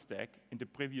OpenStack in the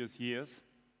previous years,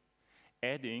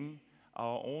 adding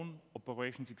our own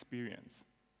operations experience.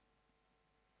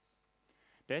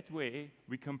 That way,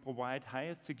 we can provide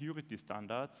highest security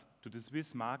standards to the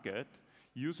Swiss market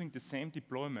using the same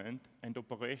deployment and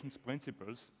operations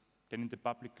principles than in the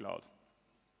public cloud.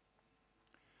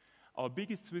 Our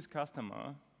biggest Swiss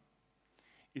customer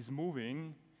is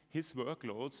moving his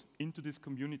workloads into this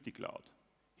community cloud.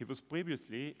 He was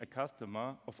previously a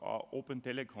customer of our Open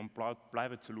Telecom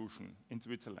private solution in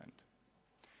Switzerland.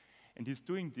 And he's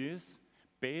doing this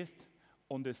based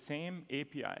on the same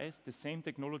APIs, the same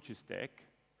technology stack,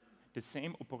 the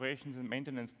same operations and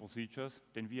maintenance procedures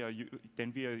than we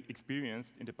are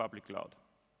experienced in the public cloud.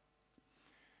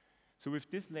 So with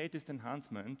this latest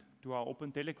enhancement to our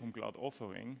Open Telecom Cloud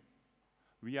offering,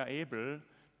 we are able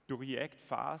to react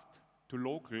fast to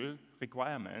local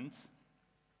requirements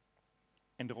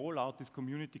and roll out these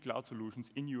community cloud solutions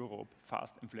in Europe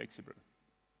fast and flexible.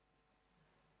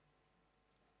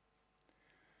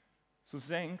 So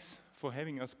thanks for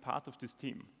having us part of this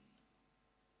team.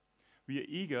 We are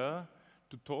eager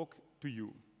to talk to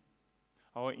you.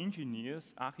 Our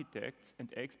engineers, architects, and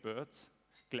experts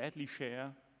gladly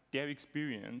share their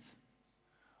experience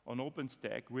on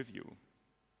OpenStack with you.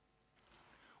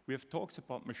 We have talks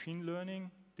about machine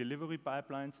learning, delivery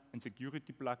pipelines, and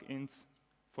security plugins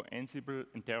for Ansible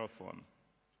and Terraform.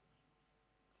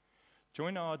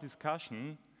 Join our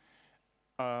discussion,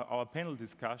 our panel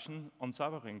discussion on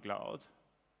Sovereign Cloud,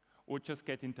 or just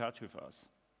get in touch with us.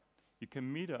 You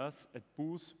can meet us at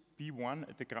booth B1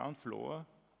 at the ground floor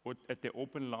or at the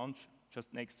open lounge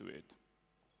just next to it.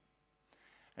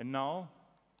 And now,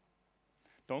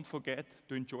 don't forget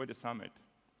to enjoy the summit.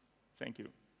 Thank you.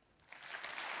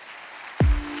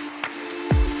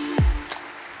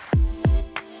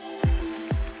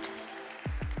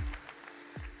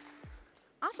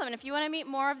 Awesome, and if you want to meet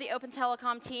more of the Open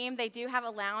Telecom team, they do have a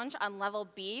lounge on level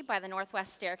B by the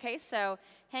northwest staircase, so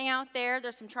hang out there.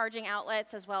 There's some charging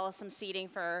outlets as well as some seating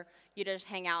for you to just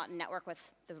hang out and network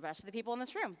with the rest of the people in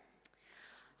this room.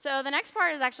 So the next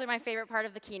part is actually my favorite part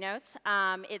of the keynotes.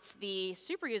 It's the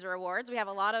Super User Awards. We have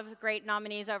a lot of great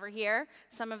nominees over here,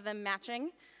 some of them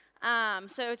matching.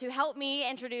 So to help me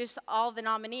introduce all of the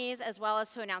nominees as well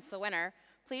as to announce the winner,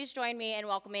 please join me in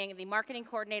welcoming the marketing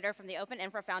coordinator from the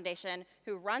OpenInfra Foundation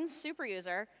who runs Super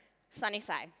User, Sunny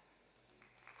Sai.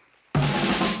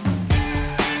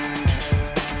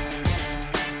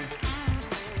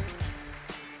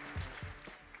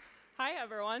 Hi,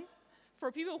 everyone.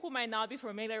 For people who might not be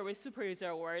familiar with Super User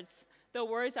Awards, the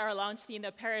awards are launched in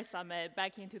the Paris Summit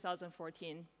back in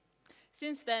 2014.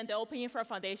 Since then, the OpenInfra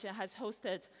Foundation has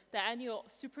hosted the annual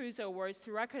Super User Awards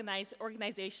to recognize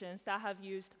organizations that have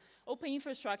used open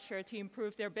infrastructure to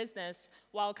improve their business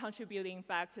while contributing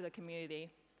back to the community.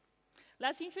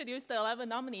 Let's introduce the 11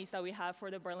 nominees that we have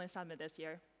for the Berlin Summit this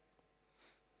year.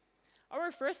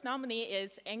 Our first nominee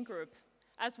is N Group.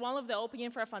 As one of the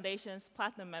OpenInfra Foundation's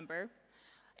platinum member,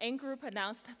 N Group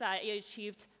announced that it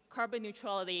achieved carbon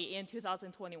neutrality in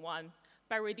 2021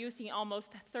 by reducing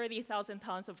almost 30,000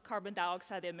 tons of carbon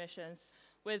dioxide emissions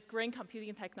with green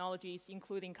computing technologies,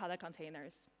 including Kata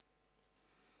Containers.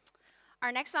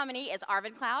 Our next nominee is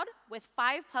Arvid Cloud. With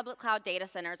 5 public cloud data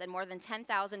centers and more than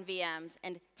 10,000 VMs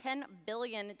and 10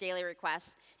 billion daily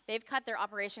requests, they've cut their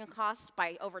operation costs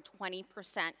by over 20%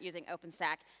 using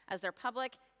OpenStack as their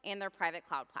public and their private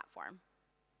cloud platform.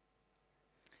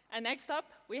 And next up,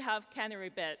 we have Canary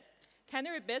Bit.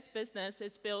 Canary Bit's business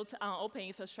is built on open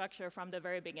infrastructure from the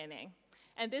very beginning.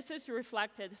 And this is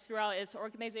reflected throughout its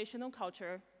organizational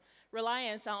culture.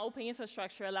 Reliance on open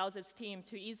infrastructure allows its team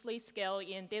to easily scale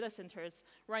in data centers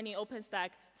running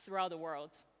OpenStack throughout the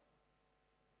world.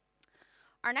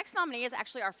 Our next nominee is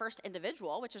actually our first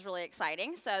individual, which is really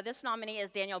exciting. So this nominee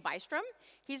is Daniel Bystrom.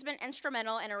 He's been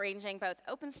instrumental in arranging both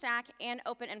OpenStack and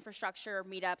open infrastructure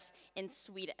meetups in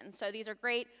Sweden. So these are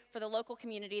great for the local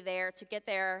community there to get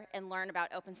there and learn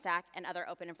about OpenStack and other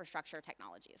open infrastructure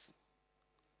technologies.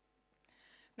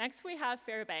 Next, we have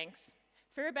Fairbanks.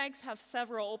 Fairbanks have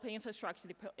several open infrastructure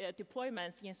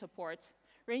deployments in support,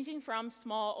 ranging from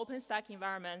small OpenStack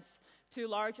environments to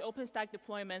large OpenStack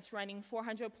deployments running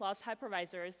 400+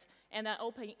 hypervisors and an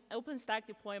OpenStack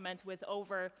deployment with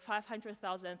over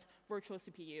 500,000 virtual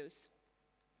CPUs.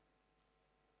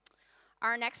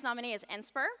 Our next nominee is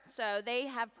Inspur. So they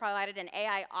have provided an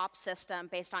AI ops system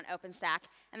based on OpenStack,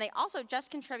 and they also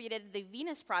just contributed the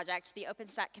Venus project to the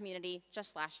OpenStack community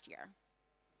just last year.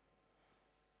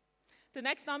 The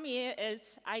next nominee is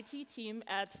IT team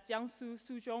at Jiangsu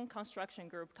Suzhong Construction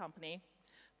Group Company.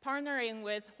 Partnering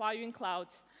with Huayun Cloud,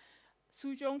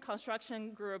 Suzhong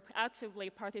Construction Group actively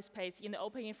participates in the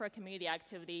Open Infra community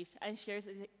activities and shares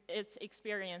its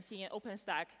experience in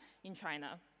OpenStack in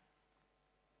China.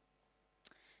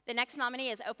 The next nominee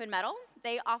is Open Metal.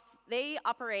 They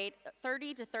operate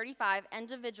 30 to 35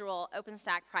 individual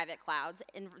OpenStack private clouds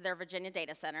in their Virginia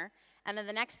data center. And then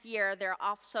the next year, they're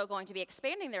also going to be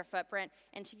expanding their footprint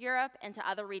into Europe and to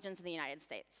other regions in the United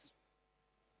States.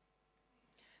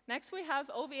 Next, we have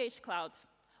OVH Cloud.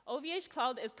 OVH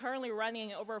Cloud is currently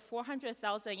running over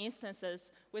 400,000 instances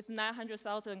with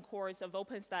 900,000 cores of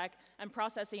OpenStack and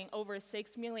processing over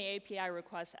 6 million API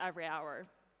requests every hour.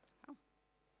 Oh.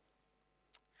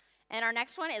 And our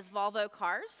next one is Volvo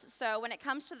Cars. So when it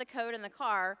comes to the code in the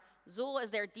car, Zool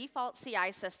is their default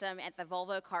CI system at the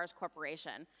Volvo Cars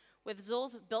Corporation. With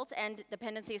Zool's built-in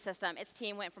dependency system, its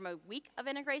team went from a week of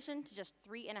integration to just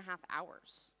 3.5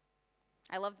 hours.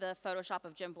 I love the Photoshop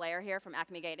of Jim Blair here from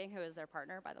Acme Gating, who is their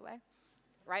partner, by the way.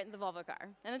 Right in the Volvo car.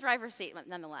 In the driver's seat,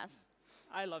 nonetheless.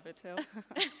 I love it, too.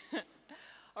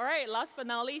 All right, last but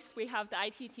not least, we have the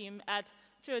IT team at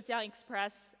Zhejiang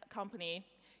Express Company.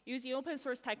 Using open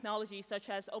source technology such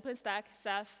as OpenStack,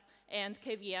 Ceph, and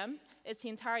KVM, its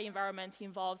entire environment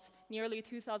involves nearly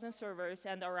 2,000 servers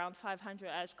and around 500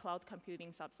 edge cloud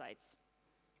computing subsites.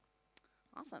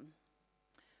 Awesome.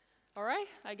 All right,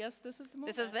 I guess this is the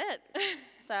moment. This is it.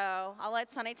 So I'll let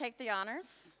Sunny take the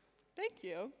honors. Thank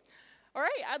you. All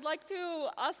right, I'd like to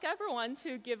ask everyone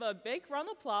to give a big round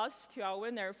of applause to our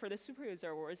winner for the Super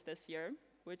User Awards this year,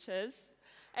 which is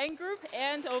Ant Group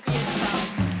and OVH Cloud.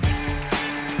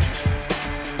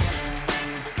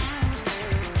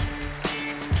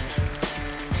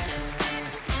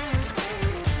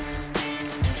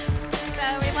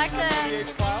 We'd like to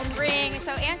bring,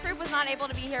 so Ant Group was not able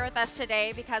to be here with us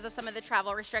today because of some of the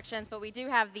travel restrictions, but we do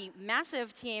have the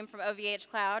massive team from OVH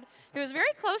Cloud, who is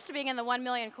very close to being in the 1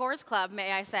 Million Cores Club,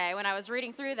 may I say, when I was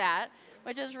reading through that,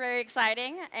 which is very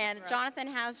exciting. And right. Jonathan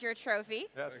has your trophy.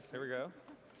 Yes, here we go.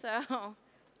 So,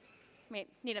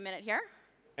 need a minute here.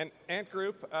 And Ant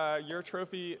Group, your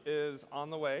trophy is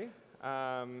on the way.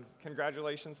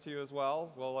 Congratulations to you as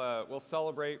well. We'll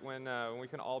celebrate when we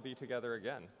can all be together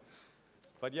again.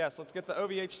 But yes, let's get the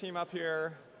OVH team up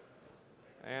here.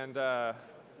 And a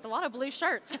lot of blue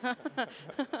shirts.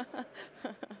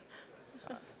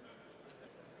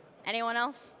 Anyone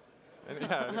else?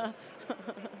 Yeah.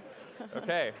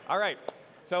 Okay. All right.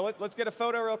 So let's get a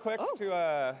photo real quick. Oh, to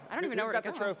I don't even know where to go.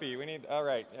 Who's got the trophy? We need. All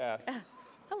right. Yeah.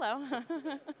 Hello.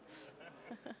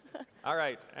 All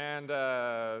right. And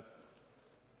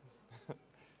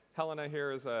Helena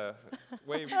here is a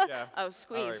wave. Yeah. Oh,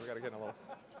 squeeze. All right. We got to get in a little.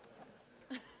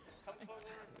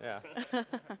 Yeah.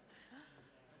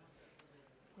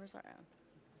 Where's our own?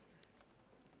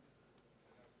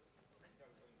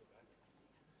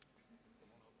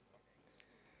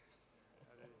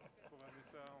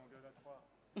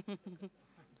 Can you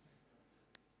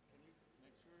make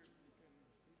sure you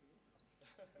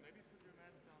can maybe put your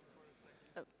mask down for a second?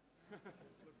 Oh.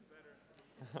 Looks better.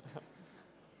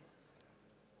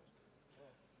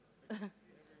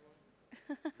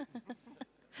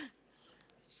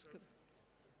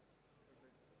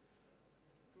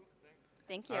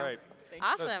 Thank you. All right.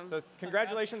 Awesome. So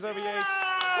congratulations, OVH.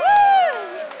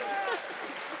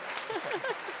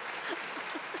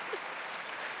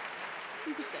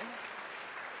 You can stay.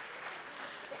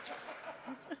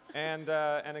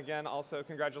 And again, also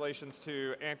congratulations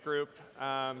to Ant Group,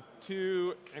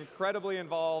 two incredibly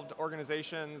involved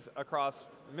organizations across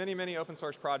many, many open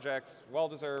source projects,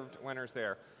 well-deserved winners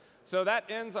there. So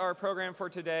that ends our program for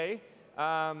today.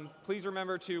 Please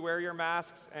remember to wear your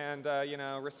masks and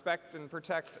respect and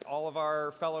protect all of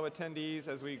our fellow attendees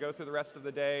as we go through the rest of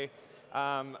the day.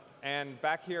 And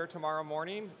back here tomorrow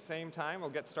morning, same time, we'll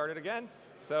get started again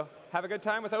So have a good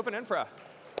time with OpenInfra.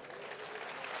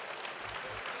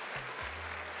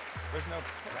 There's no...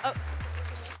 Oh.